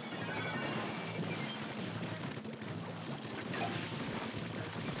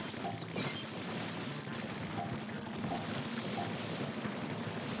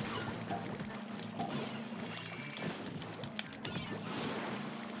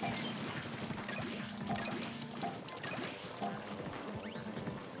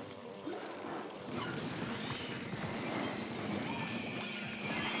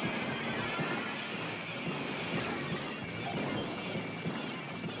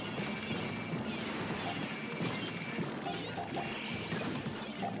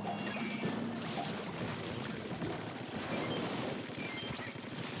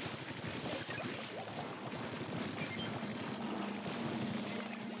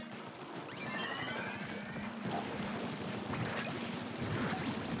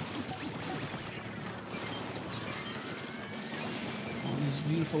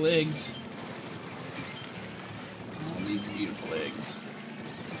 Beautiful eggs. All these beautiful eggs.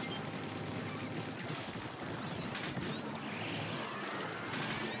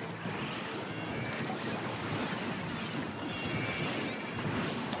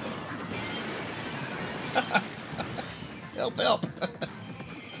 Help, help.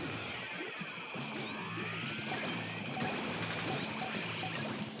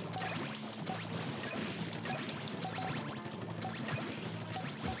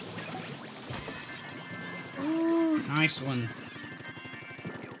 Nice one.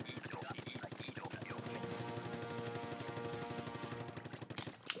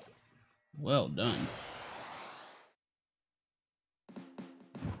 Well done.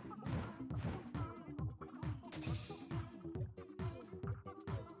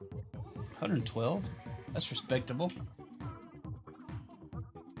 $112. That's respectable.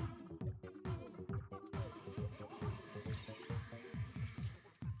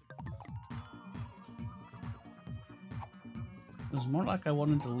 It was more like I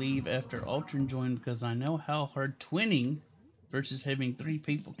wanted to leave after Ultron joined because I know how hard twinning versus having 3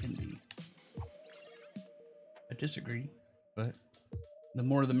 people can be. I disagree, but the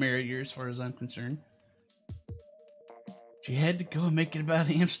more the merrier as far as I'm concerned. She had to go and make it about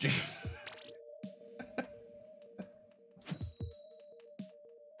hamster.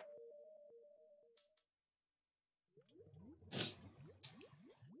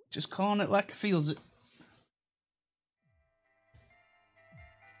 Just calling it like I feels it.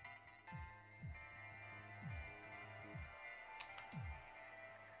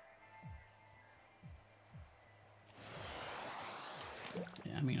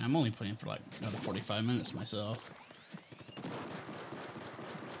 Yeah, I mean, I'm only playing for like another 45 minutes myself.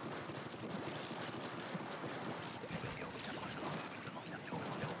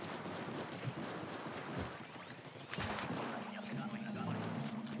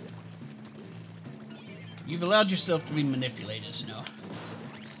 You've allowed yourself to be manipulated, Snow.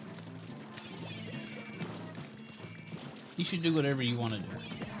 You should do whatever you want to do.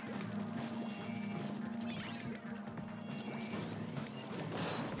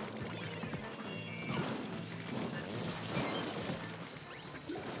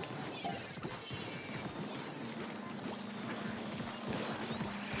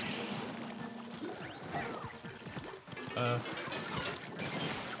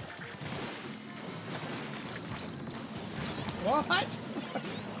 What?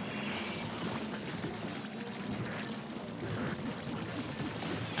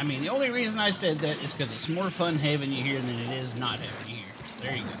 I mean, the only reason I said that is because it's more fun having you here than it is not having you here.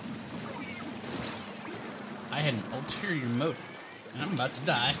 There you go. I had an ulterior motive, and I'm about to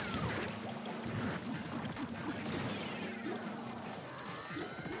die.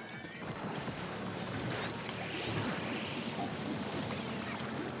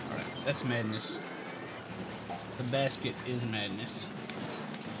 Alright, that's madness. The basket is madness.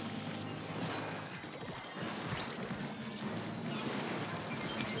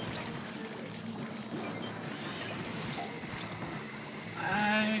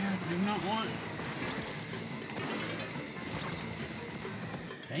 I do not want...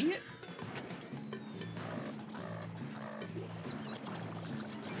 Dang it.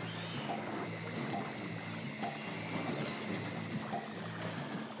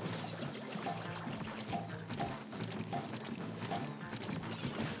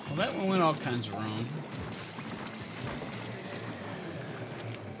 Well, that one went all kinds of wrong.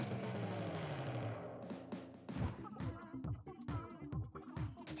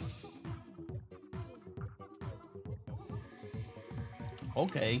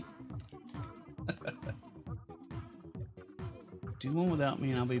 Okay. Do one without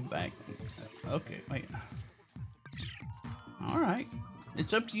me and I'll be back. Okay, wait. Alright.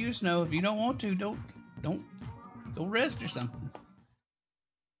 It's up to you, Snow. If you don't want to, don't go rest or something.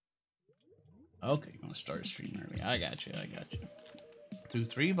 Okay, you're gonna start streaming early. I got you. Threw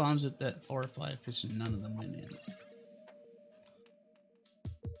 3 bombs at that 4 fly fish and none of them went in.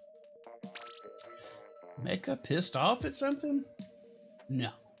 Mecha pissed off at something? No.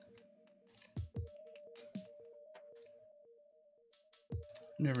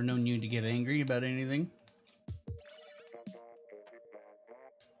 Never known you to get angry about anything.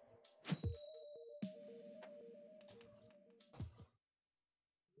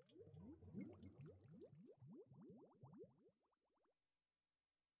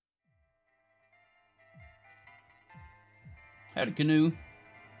 Howdy, Canoe.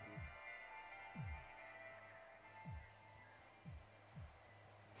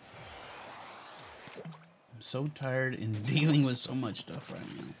 I'm so tired and dealing with so much stuff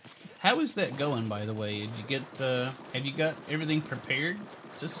right now. How is that going, by the way? Did you get, have you got everything prepared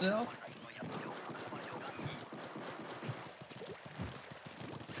to sell?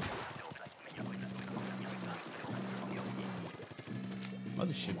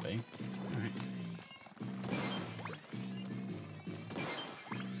 Mothership, eh? Alright.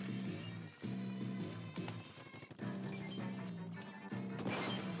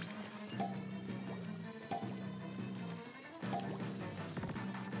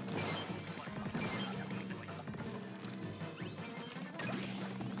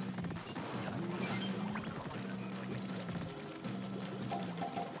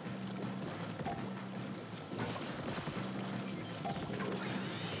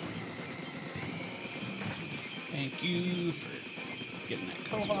 Thank you for getting that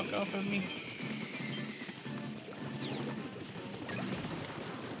Quahog off of me.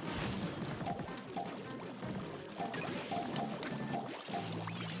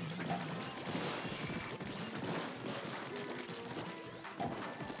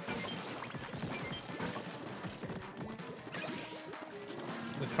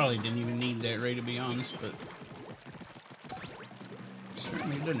 We probably didn't even need that ray, to be honest, but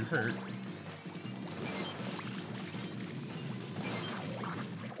certainly didn't hurt.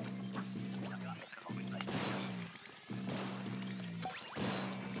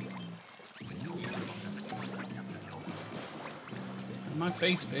 My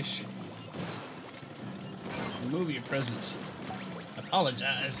face, fish. Remove your presence.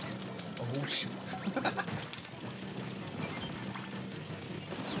 Apologize. Oh, shoot.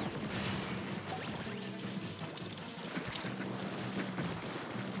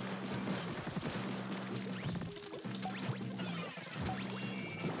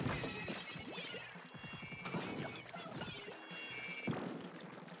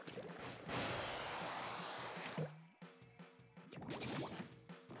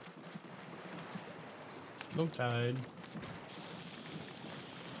 Low tide.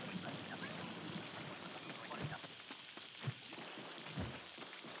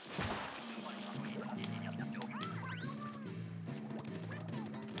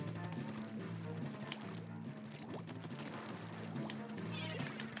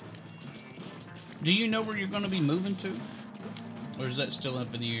 Do you know where you're going to be moving to? Or is that still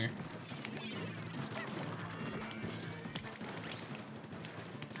up in the air?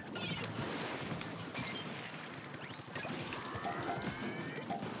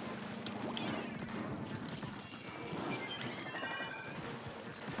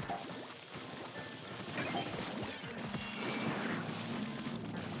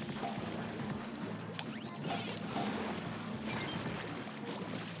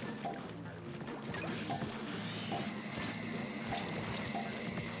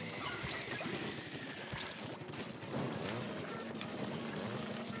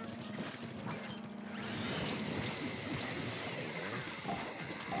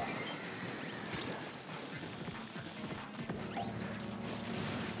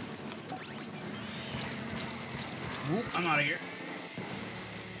 Oop, I'm out of here.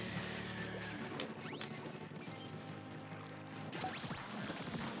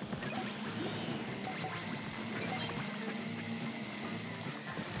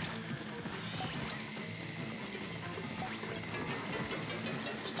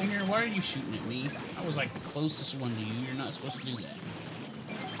 Stinger, why are you shooting at me? I was like the closest one to you. You're not supposed to do that.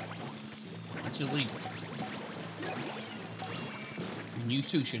 That's illegal. And you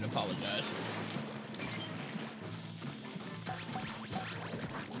too should apologize.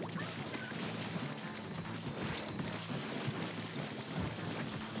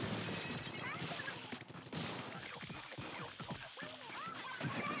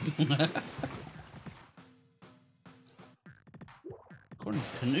 According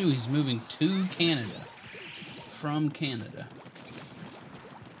to Canoe, he's moving to Canada. From Canada.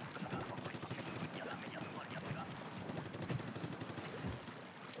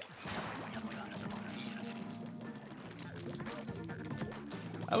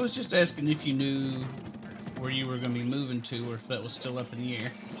 I was just asking if you knew where you were going to be moving to, or if that was still up in the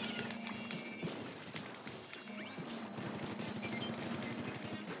air.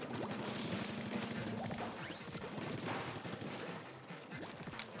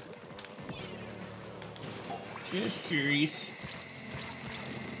 Just curious.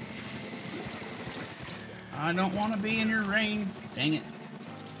 I don't want to be in your rain. Dang it.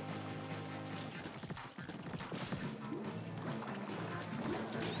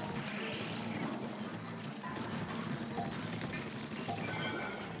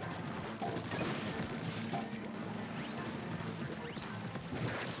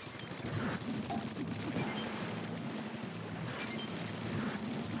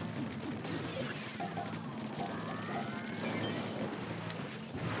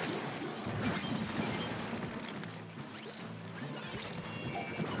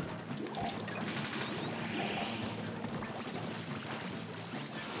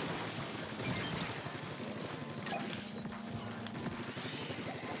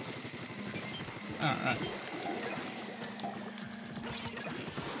 All right.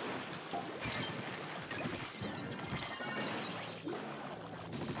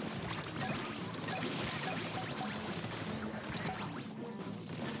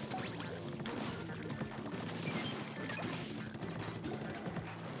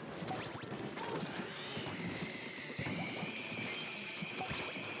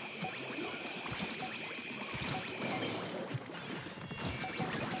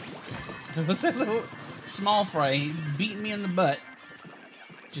 What's that little small fry beating me in the butt?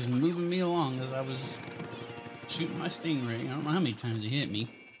 Just moving me along as I was shooting my stingray. I don't know how many times he hit me.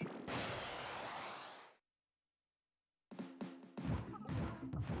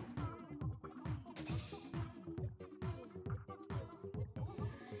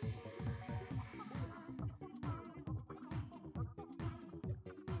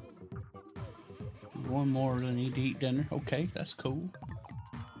 One more than need to eat dinner. Okay, that's cool.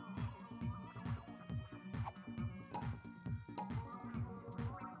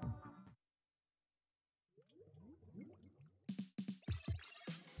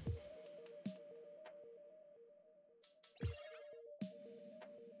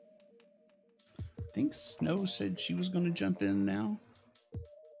 I think Snow said she was going to jump in now.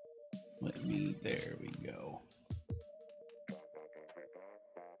 There we go.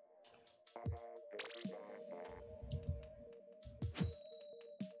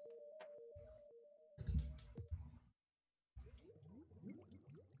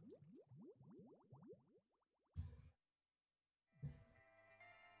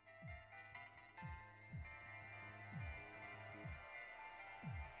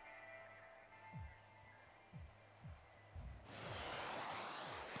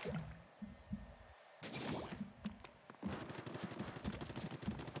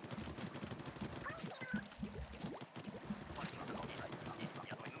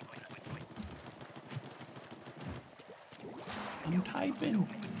 I'm typing.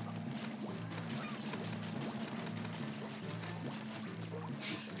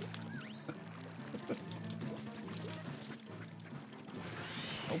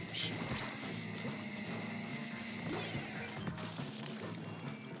 Oh, shit.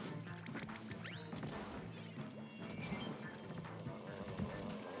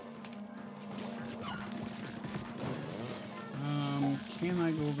 Can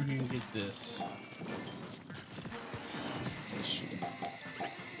I go over here and get this?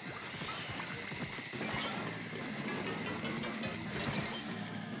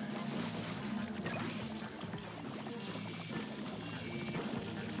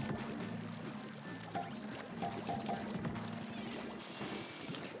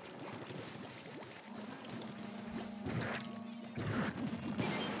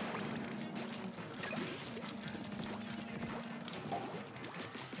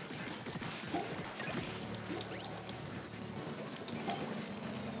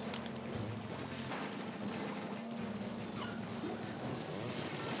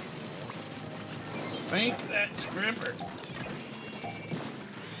 Spank that stripper.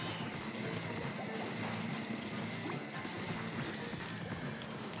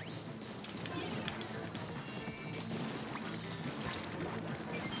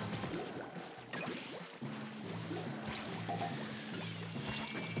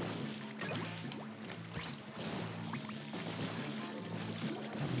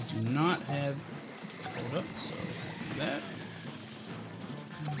 We do not have hold up, so that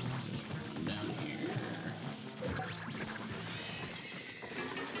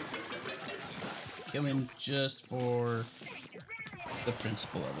kill him just for the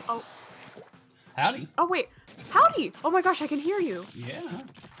principle of it. Oh. Howdy. Oh, wait. Howdy! Oh my gosh, I can hear you. Yeah.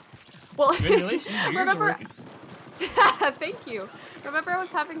 Well, Congratulations, your ears are remember... working. Thank you. Remember I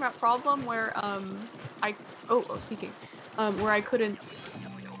was having that problem where, seeking. Where I couldn't,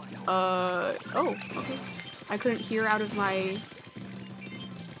 oh, okay. I couldn't hear out of my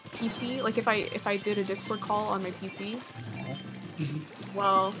PC. Like, if I did a Discord call on my PC.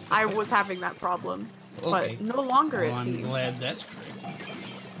 Well, I was having that problem. Okay. But no longer, it I'm seems. glad that's correct.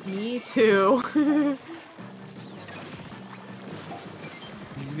 Me too.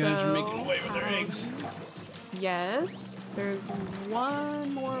 These guys are making away with their eggs. Yes. There's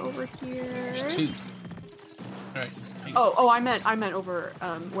one more over here. There's two. All right. Oh, I meant over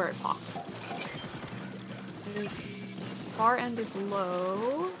where it popped. Far end is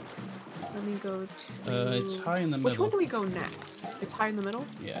low. Let me go to... it's high in the middle. Which one do we go next? It's high in the middle?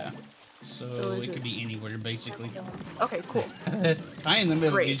 Yeah. So it could be anywhere, basically. Okay, cool. High in the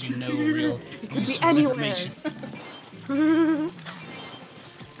middle Great. gives you no real It could be useful anywhere. information.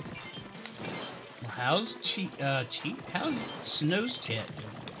 Well, how's how's Snow's chat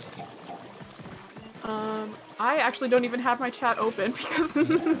doing today? I actually don't even have my chat open because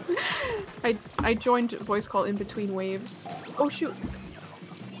I joined voice call in between waves. Oh shoot.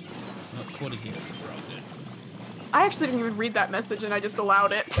 Not quite again. We're all good. I actually didn't even read that message and I just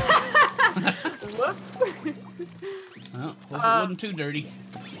allowed it. Whoops. Well, hope it wasn't too dirty.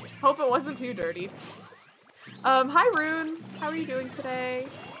 Hope it wasn't too dirty. Hi Rune. How are you doing today?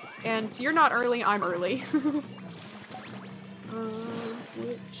 And you're not early, I'm early.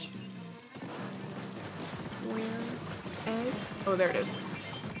 Where? Eggs? Oh, there it is.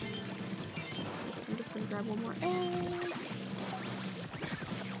 I'm just gonna grab one more egg.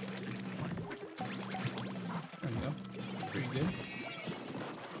 There we go. Pretty good.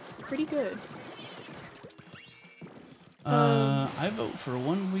 Pretty good. I vote for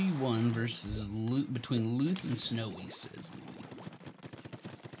 1v1 versus between Luth and Snowy, says Lee.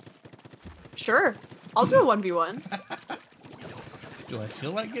 Sure. I'll do a 1v1. Do I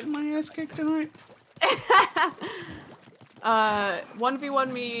feel like getting my ass kicked tonight?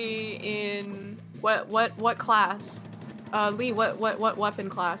 1v1 me in what class? Lee, what weapon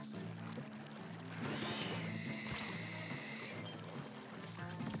class?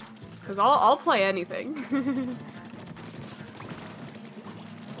 Cause I'll play anything.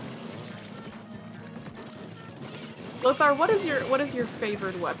 Lothar, what is your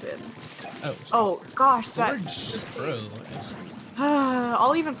favorite weapon? Oh gosh, that. Pro.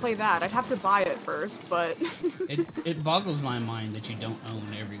 I'll even play that. I'd have to buy it first, but it boggles my mind that you don't own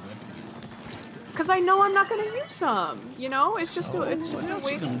every weapon. Cause I know I'm not gonna use some. You know, it's just a What waste else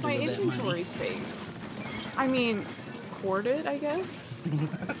of you my gonna do with that inventory money? space. I mean, hoard it, I guess.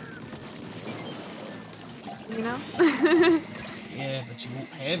 You know? Yeah, but you won't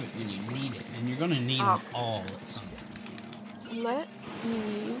have it when you need it, and you're gonna need them all at some point. Let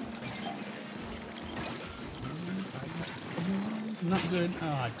me. Not good.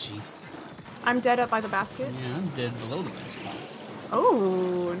 Oh, jeez. I'm dead up by the basket. Yeah, I'm dead below the basket.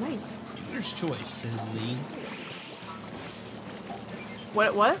 Oh, nice. Dealer's choice, says Lee.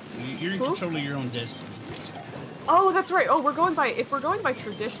 What? You're in control of your own destiny. Oh, that's right. Oh, if we're going by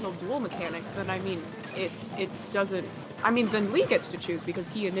traditional duel mechanics, then I mean, it doesn't. I mean, then Lee gets to choose because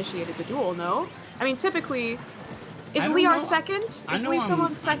he initiated the duel. No, I mean typically, is Lee our second? Is Lee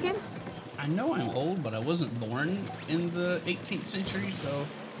someone's second? I know I'm old, but I wasn't born in the 18th century, so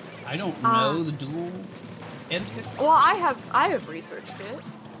I don't know the duel etiquette. Well, I have researched it.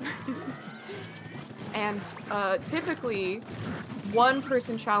 And typically, one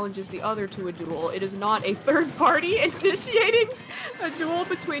person challenges the other to a duel. It is not a third party initiating a duel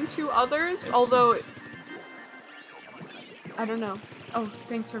between two others, although... I don't know. Oh,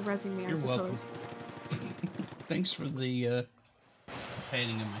 thanks for rezzing me, I suppose. Welcome. Thanks for the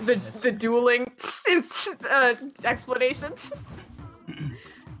painting of my stats. The dueling explanations.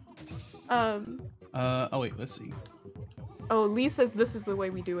 Oh wait, let's see. Oh, Lee says this is the way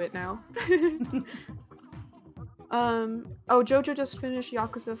we do it now. Oh, Jojo just finished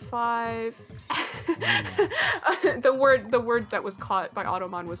Yakuza 5. The word that was caught by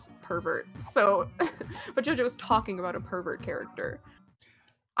Automon was pervert. So, but Jojo was talking about a pervert character.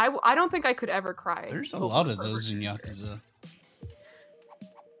 I don't think I could ever cry. There's a lot of those in Yakuza.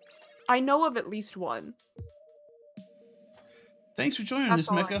 I know of at least one. Thanks for joining us,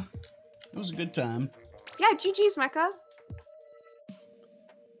 Mecha. It was a good time. Yeah, GG's, Mecha.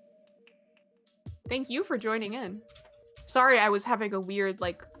 Thank you for joining in. Sorry, I was having a weird,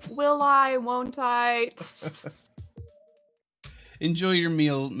 like, will I, won't I? Enjoy your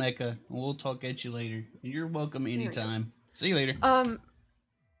meal, Mecca. We'll talk at you later. You're welcome we go. anytime. See you later.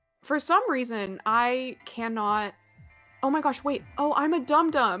 For some reason, I cannot... Oh my gosh, wait. Oh, I'm a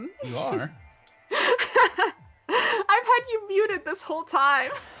dum-dum. You are? I've had you muted this whole time.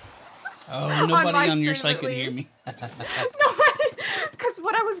 Oh, nobody on your stream, site could hear me. Nobody, because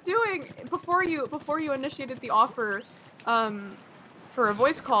what I was doing before you initiated the offer, for a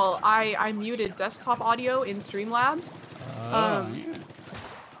voice call, I muted desktop audio in Streamlabs, Yeah.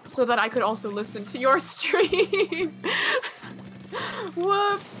 so that I could also listen to your stream.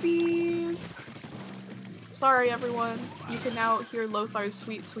 Whoopsies. Sorry, everyone. You can now hear Lothar's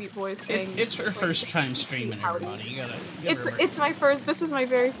sweet, sweet voice saying. It's her first time streaming, everybody. You gotta It's my first. This is my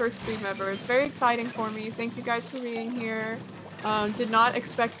very first stream ever. It's very exciting for me. Thank you guys for being here. Did not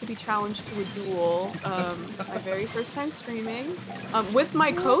expect to be challenged to a duel. My very first time streaming, with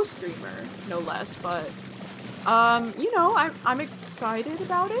my co-streamer, no less. But you know, I'm excited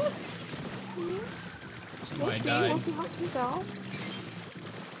about it. Somebody died. We'll see how it turns out.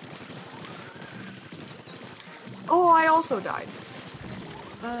 Oh, I also died.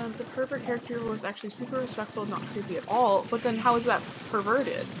 The pervert character was actually super respectful, not creepy at all. But then, how is that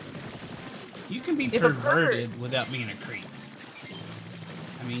perverted? You can be perverted without being a creep.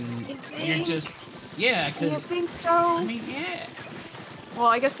 I mean, you're just yeah. Do you Because think so? I mean, yeah. Well,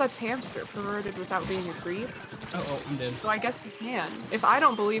 I guess that's hamster, perverted without being a creep. Oh, I'm dead. So I guess you can. If I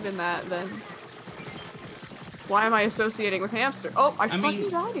don't believe in that, then why am I associating with hamster? Oh, I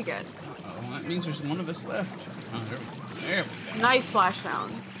fucking died again. Oh, that means there's one of us left. Oh, there we go. There we go. Nice splashdown.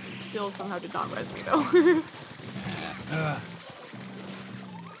 Still somehow did not res me though.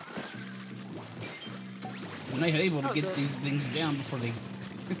 I'm not able to get these things down before they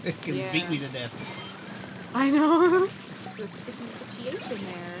can beat me to death. I know. It's a sticky situation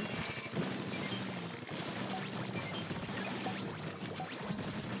there.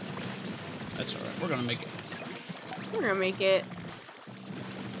 That's alright. We're gonna make it. We're gonna make it.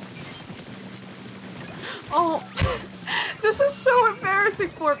 Oh, this is so embarrassing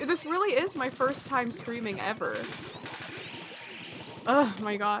for me. This really is my first time streaming ever. Oh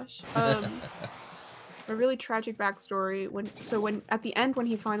my gosh. A really tragic backstory. When at the end when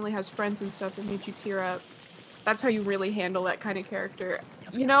he finally has friends and stuff that made you tear up, that's how you really handle that kind of character.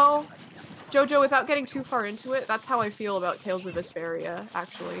 You know, Jojo, without getting too far into it, that's how I feel about Tales of Vesperia,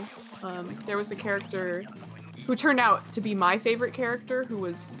 actually. There was a character who turned out to be my favorite character who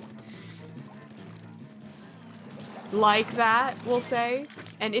was like that, we'll say.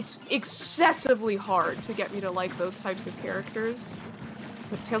 And it's excessively hard to get me to like those types of characters.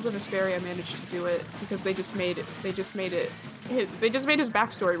 But Tales of Vesperia managed to do it because they just made his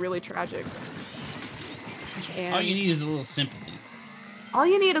backstory really tragic. And all you need is a little sympathy. all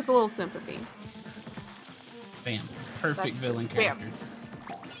you need is a little sympathy. Bam. Perfect That's villain true. Bam. character.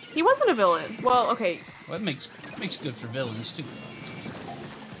 He wasn't a villain. Well, okay. Well, that makes good for villains too.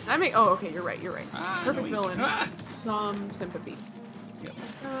 Oh, okay, you're right, Ah, Perfect no, villain. ah! Some sympathy. Yep.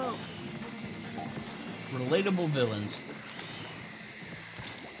 Oh. Relatable villains.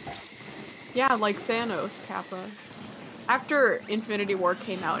 Yeah, like Thanos, Kappa. After Infinity War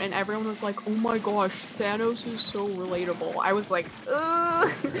came out and everyone was like, oh my gosh, Thanos is so relatable. I was like,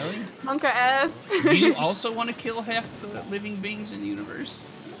 ugh. Really? Hunka S. Do you also want to kill half the living beings in the universe?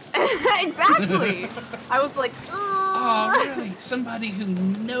 Exactly. I was like, ugh. Oh, really? Somebody who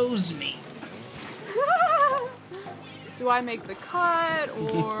knows me. Do I make the cut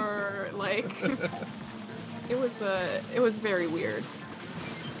or like? It was very weird.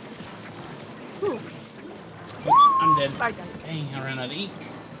 Whew. Oh, I'm dead. I died. Dang, I ran out of ink.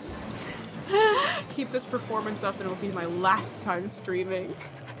 Keep this performance up and it'll be my last time streaming.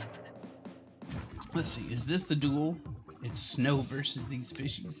 Let's see, is this the duel? It's Snow versus these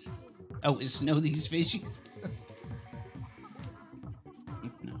fishies. Oh, is Snow these fishies?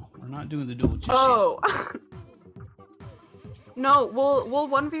 No, we're not doing the duel just Oh. No, we'll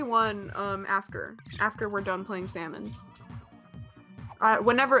 1v1 after we're done playing Salmons.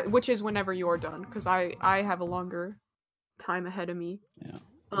 Whenever you're done, because I have a longer time ahead of me. yet.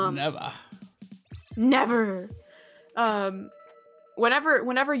 Yeah. Never.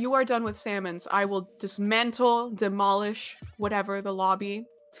 Whenever you are done with Salmons, I will dismantle, demolish whatever the lobby,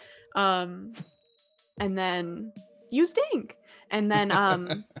 and then use ink, and then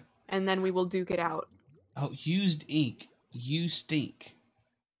and then we will duke it out. Oh, used ink. You stink.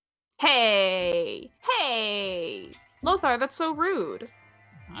 Hey, Lothar, that's so rude.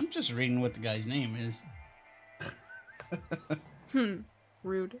 I'm just reading what the guy's name is.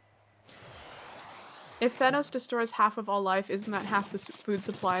 Rude. If Thanos destroys half of all life, isn't that half the food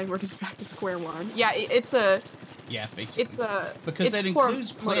supply and we're just back to square one? Yeah, it's a... Yeah, basically. It's a... Because it's that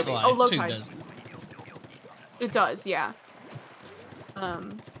includes plant life, oh, too, Loki. doesn't it? It does, yeah.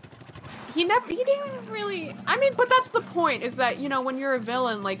 He didn't really... I mean, but that's the point, is that, you know, when you're a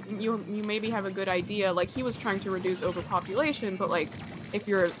villain, like, you maybe have a good idea. Like, he was trying to reduce overpopulation, but, like, if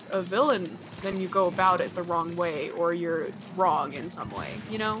you're a villain, then you go about it the wrong way, or you're wrong in some way,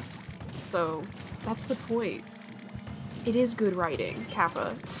 you know? So, that's the point. It is good writing,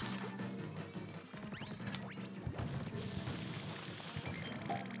 Kappa.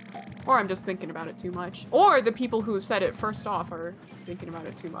 Or I'm just thinking about it too much. Or the people who said it first off are thinking about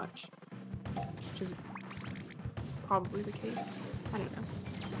it too much. Which is probably the case. I don't know.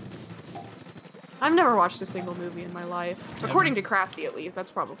 I've never watched a single movie in my life. According to Crafty, at least.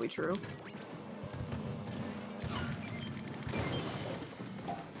 That's probably true.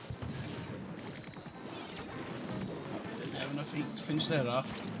 Didn't have enough heat to finish that off.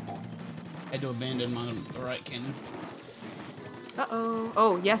 Had to abandon my right cannon. Uh-oh.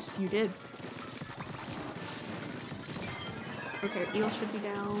 Oh, yes, you did. Okay, eel should be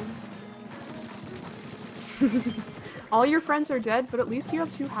down. All your friends are dead, but at least you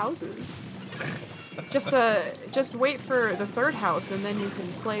have 2 houses. Just wait for the 3rd house, and then you can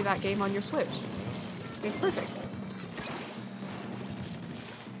play that game on your Switch. It's perfect.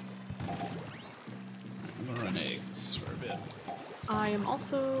 I'm gonna run eggs for a bit. I am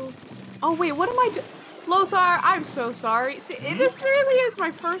also... Oh, wait, what am I doing? Lothar, I'm so sorry. See, this really is my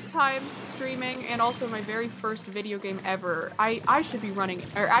first time streaming, and also my very first video game ever. I should be running,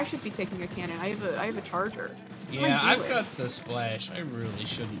 or I should be taking a cannon. I have a charger. Yeah, I've got the splash. I really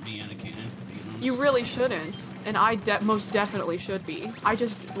shouldn't be in a cannon, to be honest. You really shouldn't, and I most definitely should be. I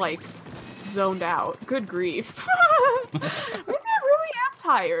just, like, zoned out. Good grief. Maybe I really am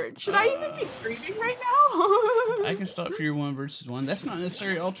tired. Should I even be streaming right now? I can stop for your 1 versus 1. That's not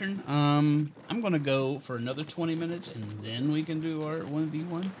necessarily alternate. I'm gonna go for another 20 minutes, and then we can do our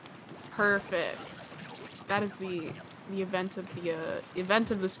 1v1. Perfect. That is the event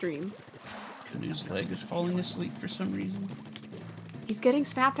of the stream. Canu's leg is falling asleep for some reason. He's getting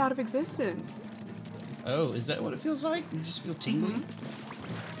snapped out of existence. Oh, is that what it feels like? You just feel tingly?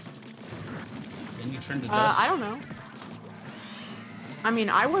 Then you turn to dust? I don't know. I mean,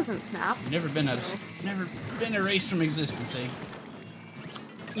 I wasn't snapped. Never been erased from existence, eh?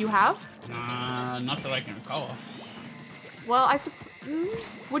 You have? Not that I can recall. Well,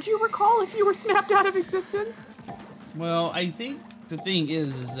 would you recall if you were snapped out of existence? Well, I think the thing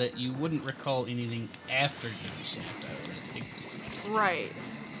is that you wouldn't recall anything after you were snapped out of existence. Right.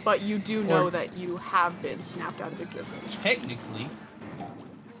 But you do know that you have been snapped out of existence. Technically.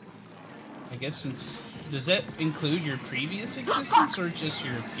 I guess since... Does that include your previous existence or just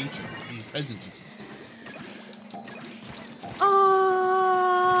your future, your present existence?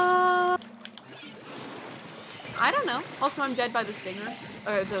 I don't know. Also, I'm dead by the stinger.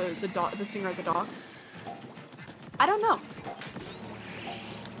 The stinger at the docks. I don't know.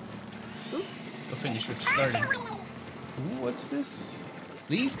 Ooh. Go finish what you started. Ooh, what's this?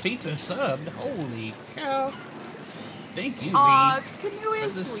 Lee's Pizza subbed? Holy cow. Thank you, Lee. Canu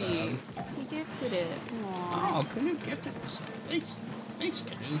is sweet. He gifted it. Aww. Oh, Canu gifted this. Thanks,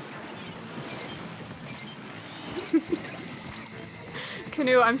 Canu.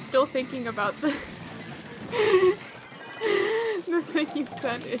 Canu, I'm still thinking about the thing you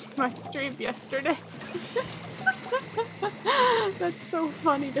sent in my stream yesterday. That's so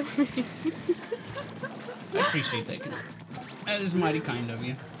funny to me. I appreciate that, Canu. That is mighty kind of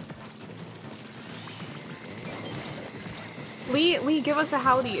you. Lee, give us a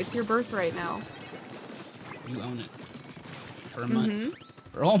howdy. It's your birthright now. You own it. For a month.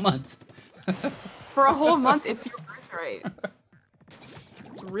 For a whole month. For a whole month, it's your birthright.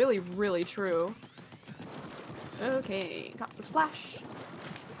 It's really, really true. Okay, got the splash.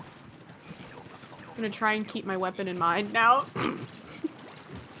 I'm gonna try and keep my weapon in mind now.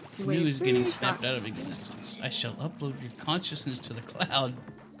 Canu is getting snapped out of existence. I shall upload your consciousness to the cloud.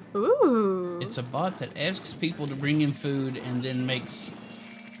 Ooh. It's a bot that asks people to bring in food and then makes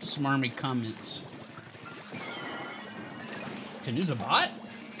smarmy comments. Canu's a bot?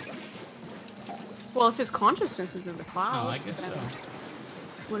 Well, if his consciousness is in the cloud. Oh, I guess so.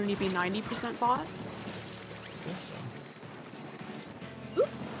 Wouldn't he be 90% bot? I guess so. Oop.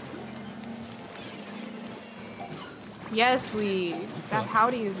 Yes, Lee. That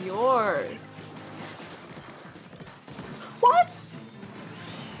howdy is yours. What?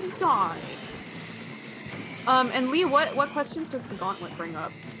 You died. And Lee, what questions does the gauntlet bring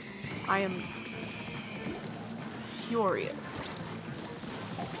up? I am curious.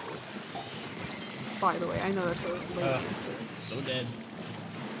 by the way. I know that's a lame answer. So dead.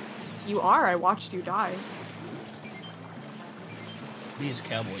 You are. I watched you die. He is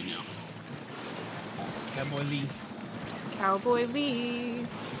Cowboy now. Cowboy Lee. Cowboy Lee.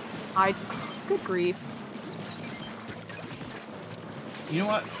 Good grief. You know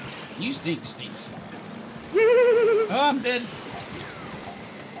what? You stink, stinks. Oh, I'm dead.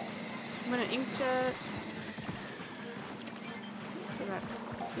 I'm gonna inkjet. So that's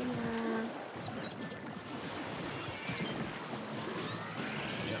there.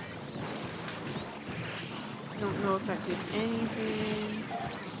 Yep. Don't know if that did anything.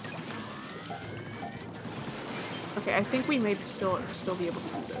 Okay, I think we may still be able to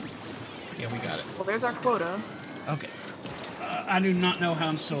do this. Yeah, we got it. Well, there's our quota. Okay. I do not know how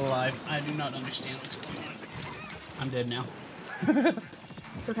I'm still alive. I do not understand what's going on. I'm dead now.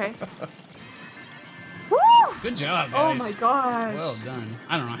 It's okay. Woo! Good job, Oh guys. my gosh. Well done.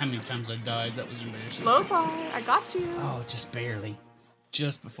 I don't know how many times I died. That was embarrassing. Lo-fi, I got you. Oh, just barely.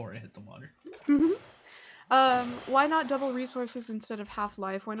 Just before I hit the water. Why not double resources instead of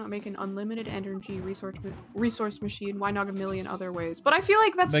half-life? Why not make an unlimited energy resource machine? Why not a million other ways? But I feel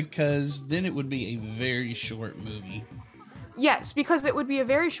like that's... Because then it would be a very short movie. Yes, because it would be a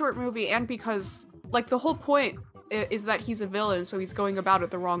very short movie, and because, like, the whole point is that he's a villain, so he's going about it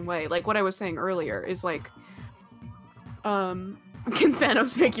the wrong way. Like, what I was saying earlier is, like, can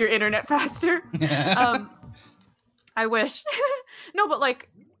Thanos make your internet faster? I wish. No, but, like,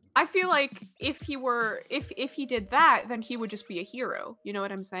 I feel like if he did that, then he would just be a hero. You know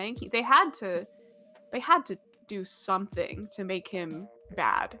what I'm saying? They had to do something to make him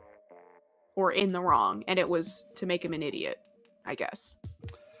bad or in the wrong, and it was to make him an idiot, I guess.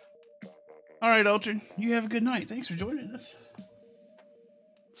 All right, Altered. You have a good night. Thanks for joining us.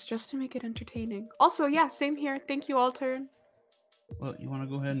 It's just to make it entertaining. Also, yeah, same here. Thank you, Altered. Well, you want to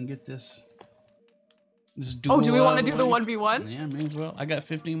go ahead and get this duel? Oh, do we want to out of do the 1v1? Yeah, may as well. I got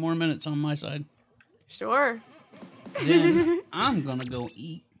 15 more minutes on my side. Sure. Then I'm gonna go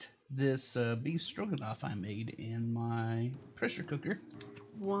eat this beef stroganoff I made in my pressure cooker.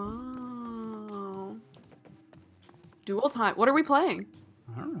 Wow. Duel time. What are we playing?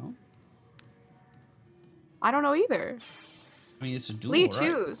 I don't know. I don't know either. I mean, it's a duel, Lee, right?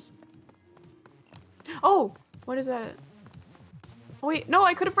 choose. Oh, what is that? Oh, wait, no,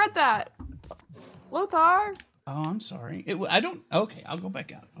 I could have read that. Lothar. Oh, I'm sorry. I don't. Okay, I'll go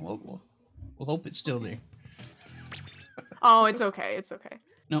back out. We'll hope it's still there. Oh, it's okay. It's okay.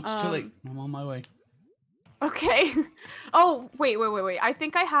 No, it's too late. I'm on my way. Okay. Oh, wait. I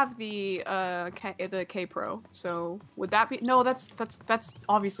think I have the K Pro. So would that be? No, that's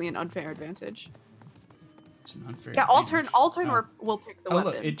obviously an unfair advantage. It's an unfair. Yeah, altern oh. will pick the oh,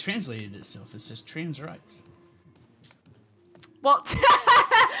 weapon. Look, it translated itself. It says trans rights. Well,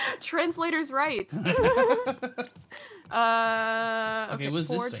 translator's rights. Okay, what does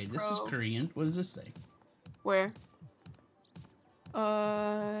this Forge say? Pro. This is Korean. What does this say? Where?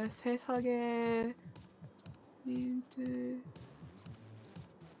 세상에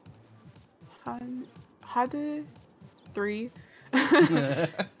하드 3.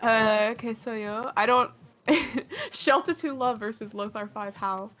 됐어요. I don't. Shelter 2 Love versus Lothar 5.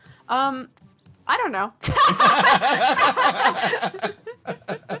 How? I don't know.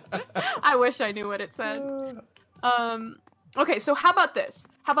 I wish I knew what it said. Okay, so how about this?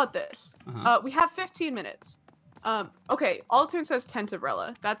 We have 15 minutes. Okay, Altern says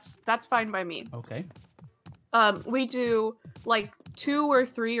Tentabrella. That's fine by me. Okay. We do like 2 or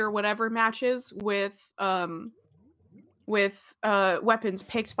 3 or whatever matches with weapons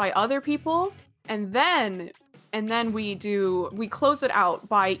picked by other people, and then we close it out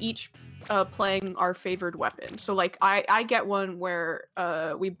by each playing our favored weapon. So like I get one where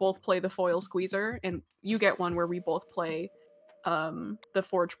we both play the foil squeezer, and you get one where we both play the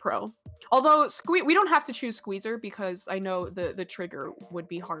Forge Pro. Although we don't have to choose squeezer because I know the trigger would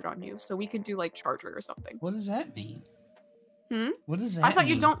be hard on you, so we can do like charger or something. What does that mean? What does that I thought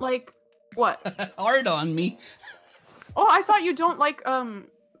mean? you don't like what? Hard on me. Oh, I thought you don't like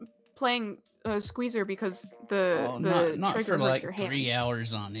playing squeezer because the not trigger for hurts like your hand. 3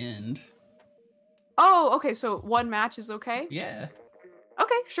 hours on end. Oh, okay, so one match is okay? Yeah.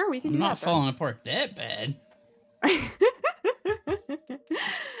 Okay, sure, we can I'm do not that. falling apart that bad.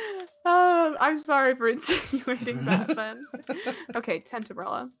 I'm sorry for insinuating that then. Okay,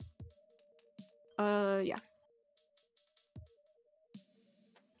 Tentabrella. Yeah.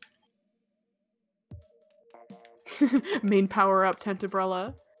 Main power up,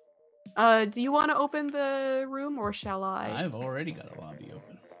 Tentabrella. Do you want to open the room or shall I? I've already got a lobby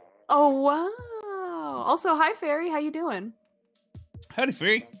open. Oh wow! Also, hi Fairy, how you doing? Howdy,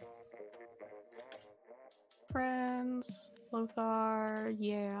 Fairy. Friends, Lothar,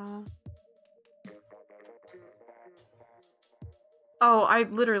 yeah. Oh, I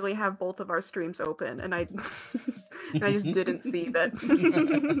literally have both of our streams open, and I, and I just didn't see that.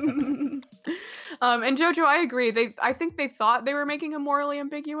 And Jojo, I agree. I think they thought they were making him morally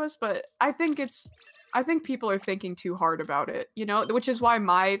ambiguous, but I think people are thinking too hard about it. You know, which is why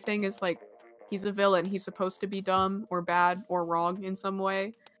my thing is like, he's a villain. He's supposed to be dumb or bad or wrong in some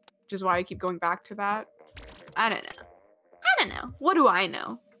way, which is why I keep going back to that. I don't know. What do I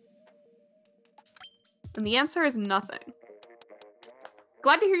know? And the answer is nothing.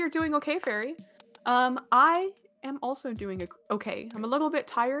 Glad to hear you're doing okay, Fairy. I am also doing okay. I'm a little bit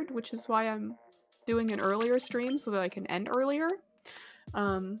tired, which is why I'm doing an earlier stream so that I can end earlier.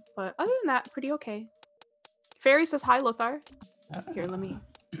 But other than that, pretty okay. Fairy says hi, Lothar. Here, let me...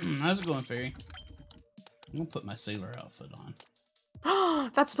 How's it going, Fairy? I'm gonna put my sailor outfit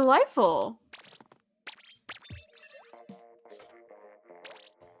on. That's delightful.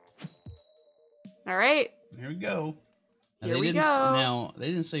 All right. Here we go. Here they we didn't, go. Now, they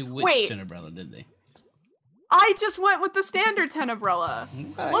didn't say which Wait. Tenebrella, did they? I just went with the standard Tenebrella.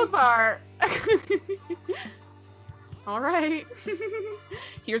 Okay. Lothar. All right.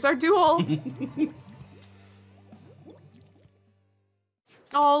 Here's our duel.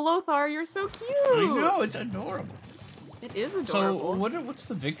 Oh, Lothar, you're so cute. I know, it's adorable. It is adorable. So, what's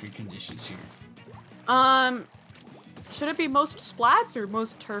the victory conditions here? Should it be most splats or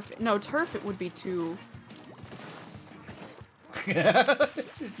most turf? No, turf it would be too.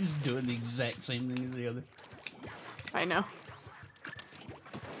 Just doing the exact same thing as the other. I know.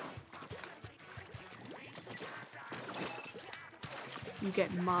 You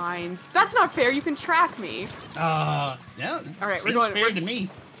get mines. That's not fair. You can track me. Yeah. All right, seems fair to me.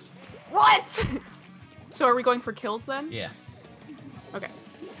 What? So are we going for kills then? Yeah. Okay.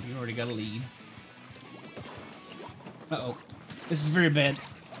 You already got a lead. Uh-oh. This is very bad.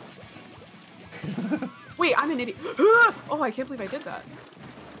 Wait, I'm an idiot. Oh, I can't believe I did that.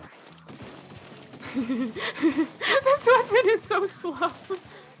 This weapon is so slow.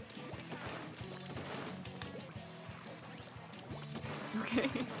 Okay.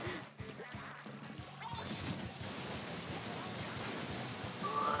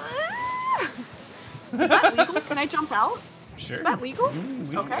 Is that legal? Can I jump out? Sure. Is that legal? We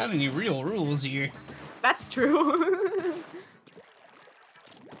don't got any real rules here. That's true.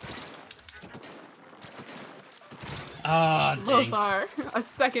 Ah, dang. Lothar, a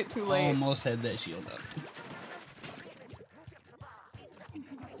second too late. Almost had that shield up.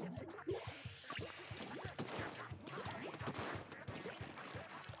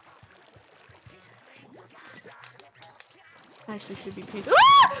 Actually, should be painted.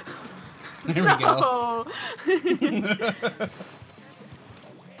 Ah! There we go.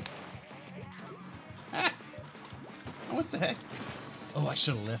 Ah! What the heck? Oh, I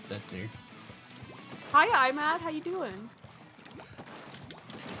should have left that there. Hi, iMad. How you doing?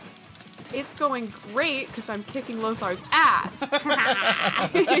 It's going great because I'm kicking Lothar's ass.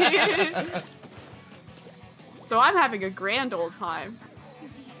 So I'm having a grand old time.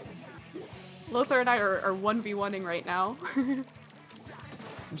 Lothar and I are 1v1ing right now.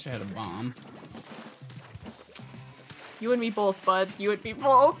 Wish I had a bomb. You and me both, bud. You and me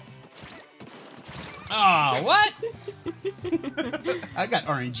both. Oh, what? I got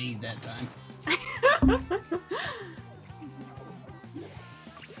RNG'd that time.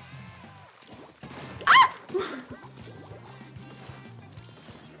 Ah!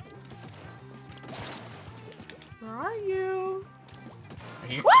 Where are you?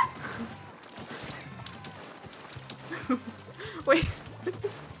 Right here. What? Wait.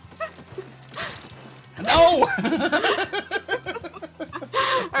 No!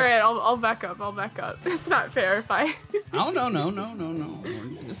 Alright, I'll back up. I'll back up. It's not fair if I... Oh, no.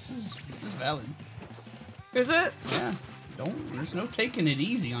 This is valid. Is it? Yeah. There's no taking it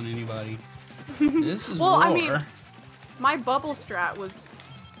easy on anybody. This is Well, war. I mean, my bubble strat was,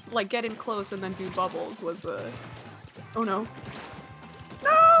 like, get in close and then do bubbles was a... Oh, no. No!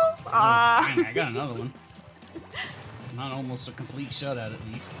 Ah! Oh, I got another one. Not almost a complete shutout, at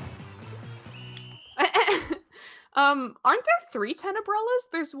least. Aren't there 3 Tenebrellas?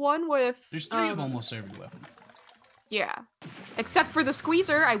 There's one with... There's 3 of almost every weapon. Yeah. Except for the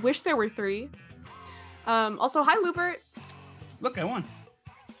Squeezer. I wish there were 3. Also, hi, Lubert. Look, I won.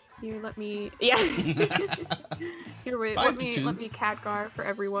 Here, let me... Yeah. Here, wait. Let me Khadgar for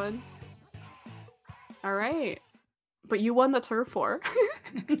everyone. All right. But you won the turf war.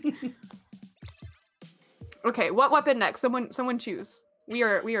 Okay, what weapon next? Someone choose. We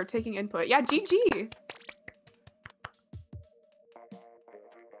are taking input. Yeah, GG.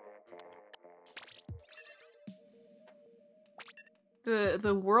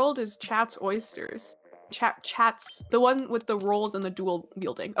 The world is Chat's oysters. Chat's the one with the rolls and the dual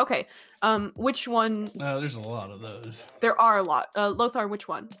wielding. Okay. Which one? There's a lot of those. There are a lot. Lothar, which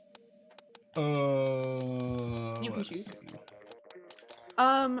one? You can choose. See.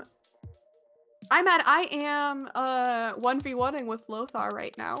 I am 1v1ing with Lothar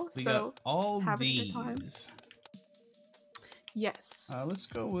right now. We so got all having a good time. these. Yes. Let's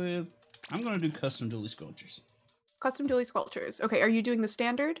go with. I'm gonna do custom dually sculptures. Custom dually sculptures. Okay, are you doing the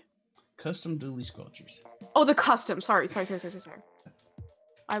standard? Custom dually sculptures. Oh, the custom. Sorry.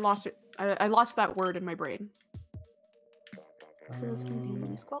 I lost it. I lost that word in my brain. Custom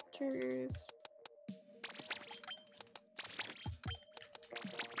dually sculptures.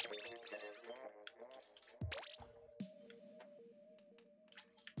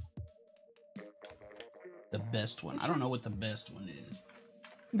 The best one. I don't know what the best one is.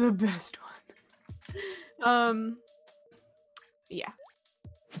 The best one. Yeah.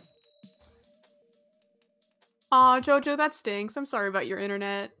 Aw, Jojo, that stinks. I'm sorry about your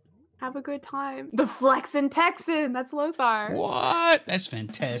internet. Have a good time. The Flexin' Texan. That's Lothar. What? That's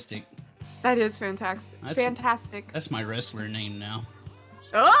fantastic. That is fantastic. Fantastic. That's my wrestler name now.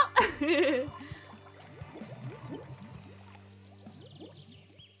 Oh!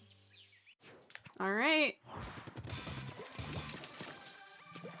 All right.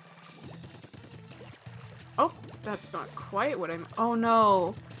 Oh, that's not quite what I'm. Oh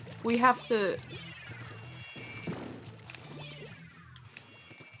no, we have to.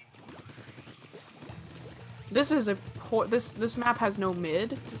 This is a this map has no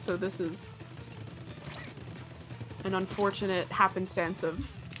mid, so this is an unfortunate happenstance of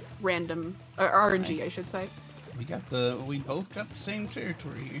random RNG, I should say. We both got the same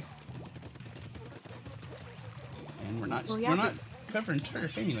territory here. And we're not covering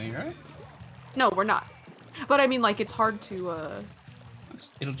turf anyway, right? No, we're not. But I mean, like, it's hard to it's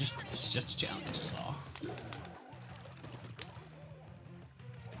just a challenge, is all.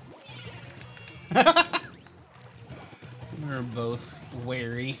 We're both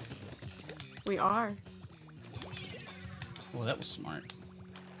wary. We are. Well, that was smart.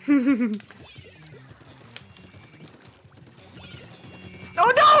 Oh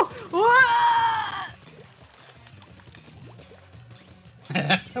no! What?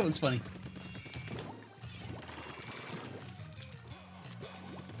 That was funny.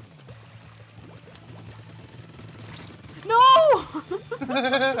 No!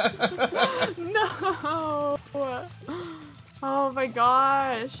 No! Oh my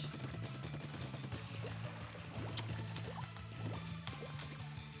gosh.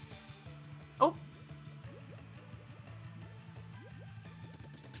 Oh.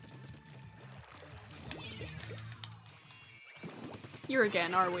 Here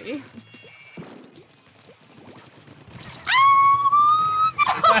again, are we?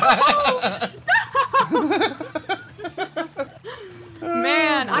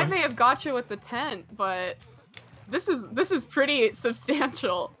 Man, I may have got you with the tent, but this is pretty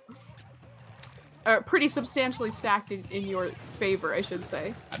substantial. Pretty substantially stacked in your favor, I should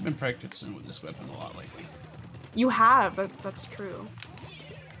say. I've been practicing with this weapon a lot lately. You have, that's true.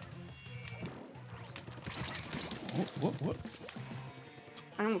 What?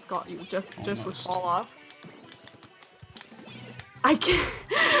 I almost got you just with fall off. I can't.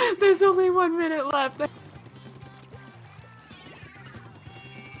 There's only 1 minute left.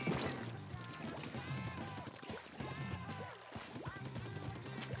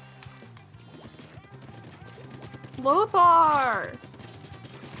 Lothar!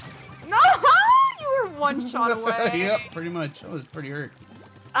 No! You were one shot away. Yep, pretty much. I was pretty hurt.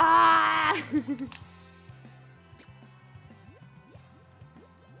 Ah!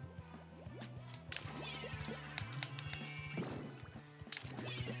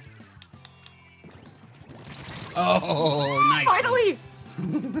 Oh, nice. Finally!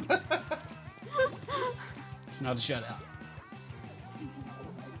 It's not a shutout.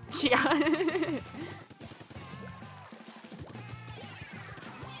 Yeah.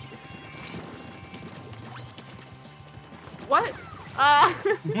 What?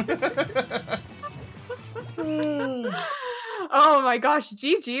 Oh my gosh,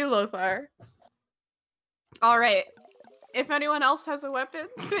 GG, Lothar. Alright. If anyone else has a weapon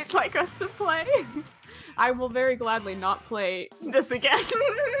they'd like us to play, I will very gladly not play this again.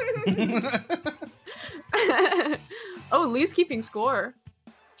 Oh, Lee's keeping score.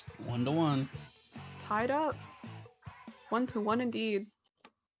 1-1. Tied up. 1-1 indeed.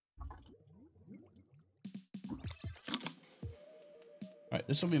 Alright,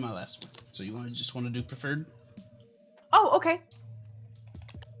 this will be my last one. So you just want to do preferred? Oh, okay.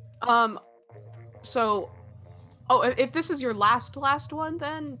 So Oh, if this is your last one,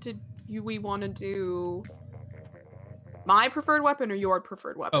 then we want to do my preferred weapon or your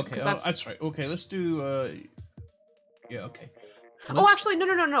preferred weapon? Okay, that's right. Okay, let's do. Yeah. Okay. Oh, actually,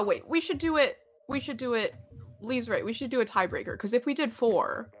 no. Wait, we should do it. Lee's right. We should do a tiebreaker because if we did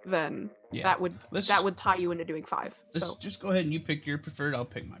 4, then that would tie you into doing 5. So just go ahead and you pick your preferred. I'll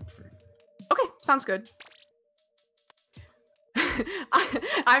pick my preferred. Okay, sounds good.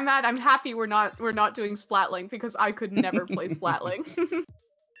 I'm mad. I'm happy we're not doing Splatling because I could never play Splatling.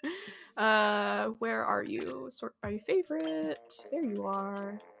 Where are you? Sort by favorite. There you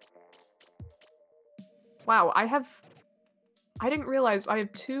are. Wow, I didn't realize I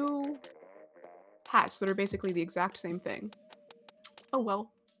have 2 hats that are basically the exact same thing. Oh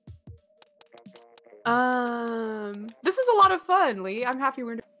well. This is a lot of fun, Lee. I'm happy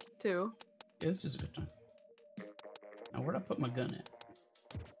we're doing it too. Yeah, this is a good time. Now, where'd I put my gun at?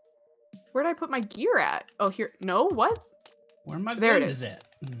 Where'd I put my gear at? Oh, here. No, what? Where my gun is at?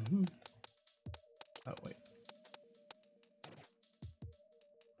 Mm-hmm. Oh, wait.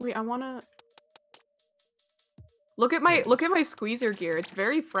 Wait, I wanna... Look at my squeezer gear. It's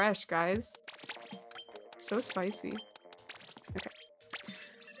very fresh, guys. So spicy. Okay.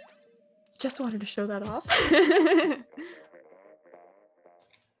 Just wanted to show that off.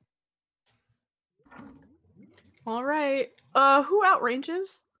 All right. Who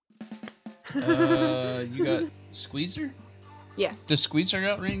outranges? You got Squeezer? Yeah. Does Squeezer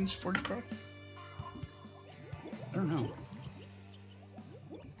outrange 40 Pro? I don't know.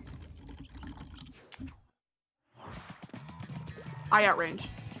 I outrange.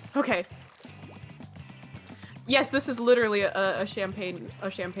 Okay. Yes, this is literally a champagne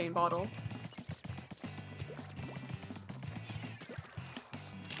bottle.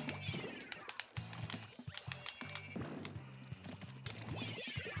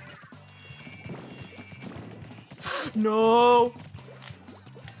 No.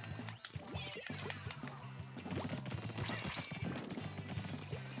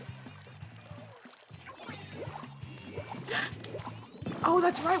 Oh,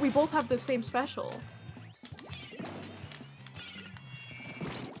 that's right. We both have the same special.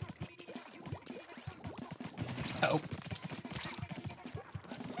 Oh.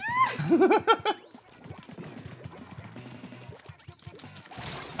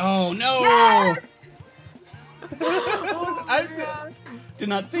 Oh no! Yes! I did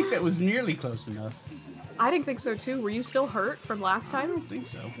not think that was nearly close enough. I didn't think so too. Were you still hurt from last time? I don't think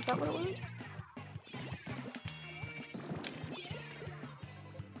so. Is that what it was?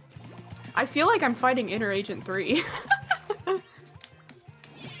 I feel like I'm fighting Inner Agent 3.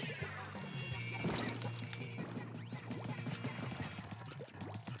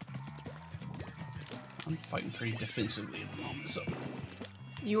 I'm fighting pretty defensively at the moment, so.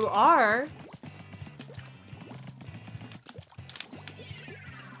 You are.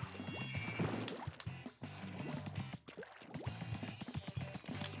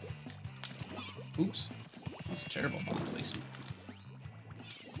 Oops. That's a terrible bomb placement.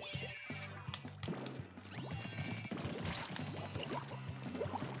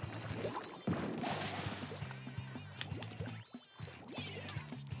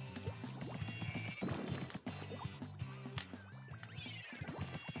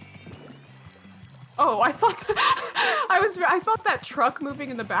 Oh, I thought I thought that truck moving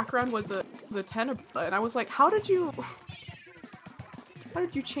in the background was a Tenebra, and I was like, how did you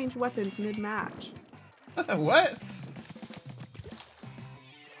change weapons mid-match? What?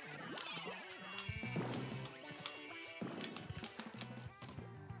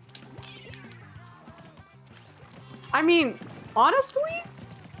 I mean, honestly,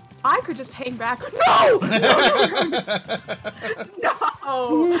 I could just hang back. No!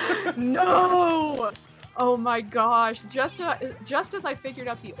 No! No! Oh my gosh! Just as I figured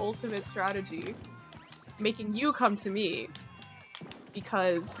out the ultimate strategy, making you come to me,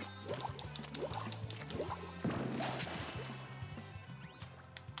 because.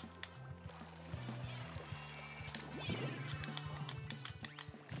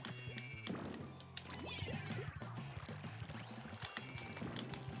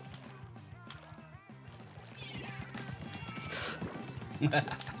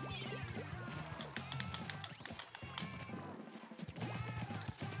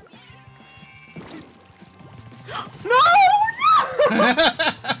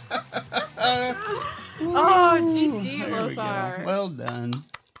 Oh, GG, Lothar. Well done.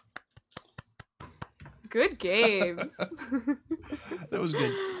 Good games. That was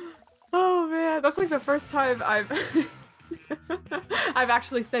good. Oh man, that's like the first time I've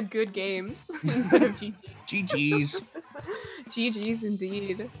actually said good games instead of GG. GG's. GG's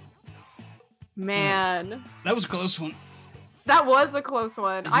indeed. Man, That was a close one. that was a close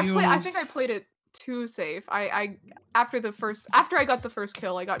one. I think I Use- played it too safe. After I got the first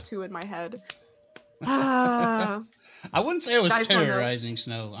kill, I got 2 in my head. I wouldn't say I was Dice on the- terrorizing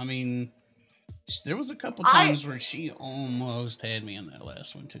Snow. I mean, there was a couple times where she almost had me in that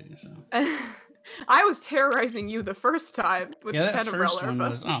last one too. So I was terrorizing you the first time with the that Ten first Umbrella. one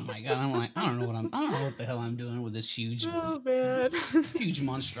but- was, oh my god! I'm like, I don't know what the hell I'm doing with this huge, Oh man. huge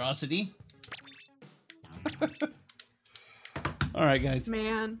monstrosity. All right, guys.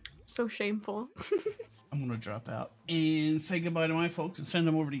 Man, so shameful. I'm gonna drop out and say goodbye to my folks and send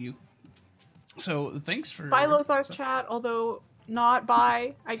them over to you. So thanks for Bye Lothar's chat, although not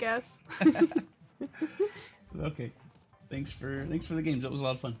bye, I guess. Okay, thanks for the games. That was a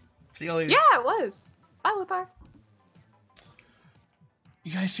lot of fun. See y'all later. Yeah, it was. Bye Lothar.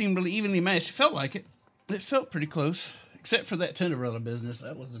 You guys seem really evenly matched. It felt like it. It felt pretty close, except for that Tinderella business.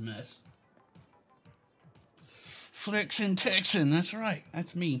 That was a mess. Flexin' Texan. That's right.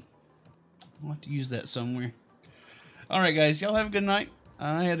 That's me. I'll have to use that somewhere. All right, guys. Y'all have a good night.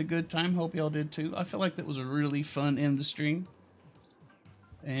 I had a good time. Hope y'all did too. I feel like that was a really fun end of the stream.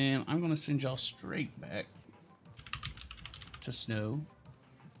 And I'm going to send y'all straight back to Snow,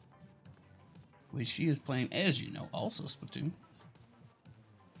 which she is playing, as you know, also Splatoon.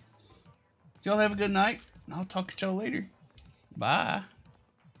 Y'all have a good night. I'll talk to y'all later. Bye.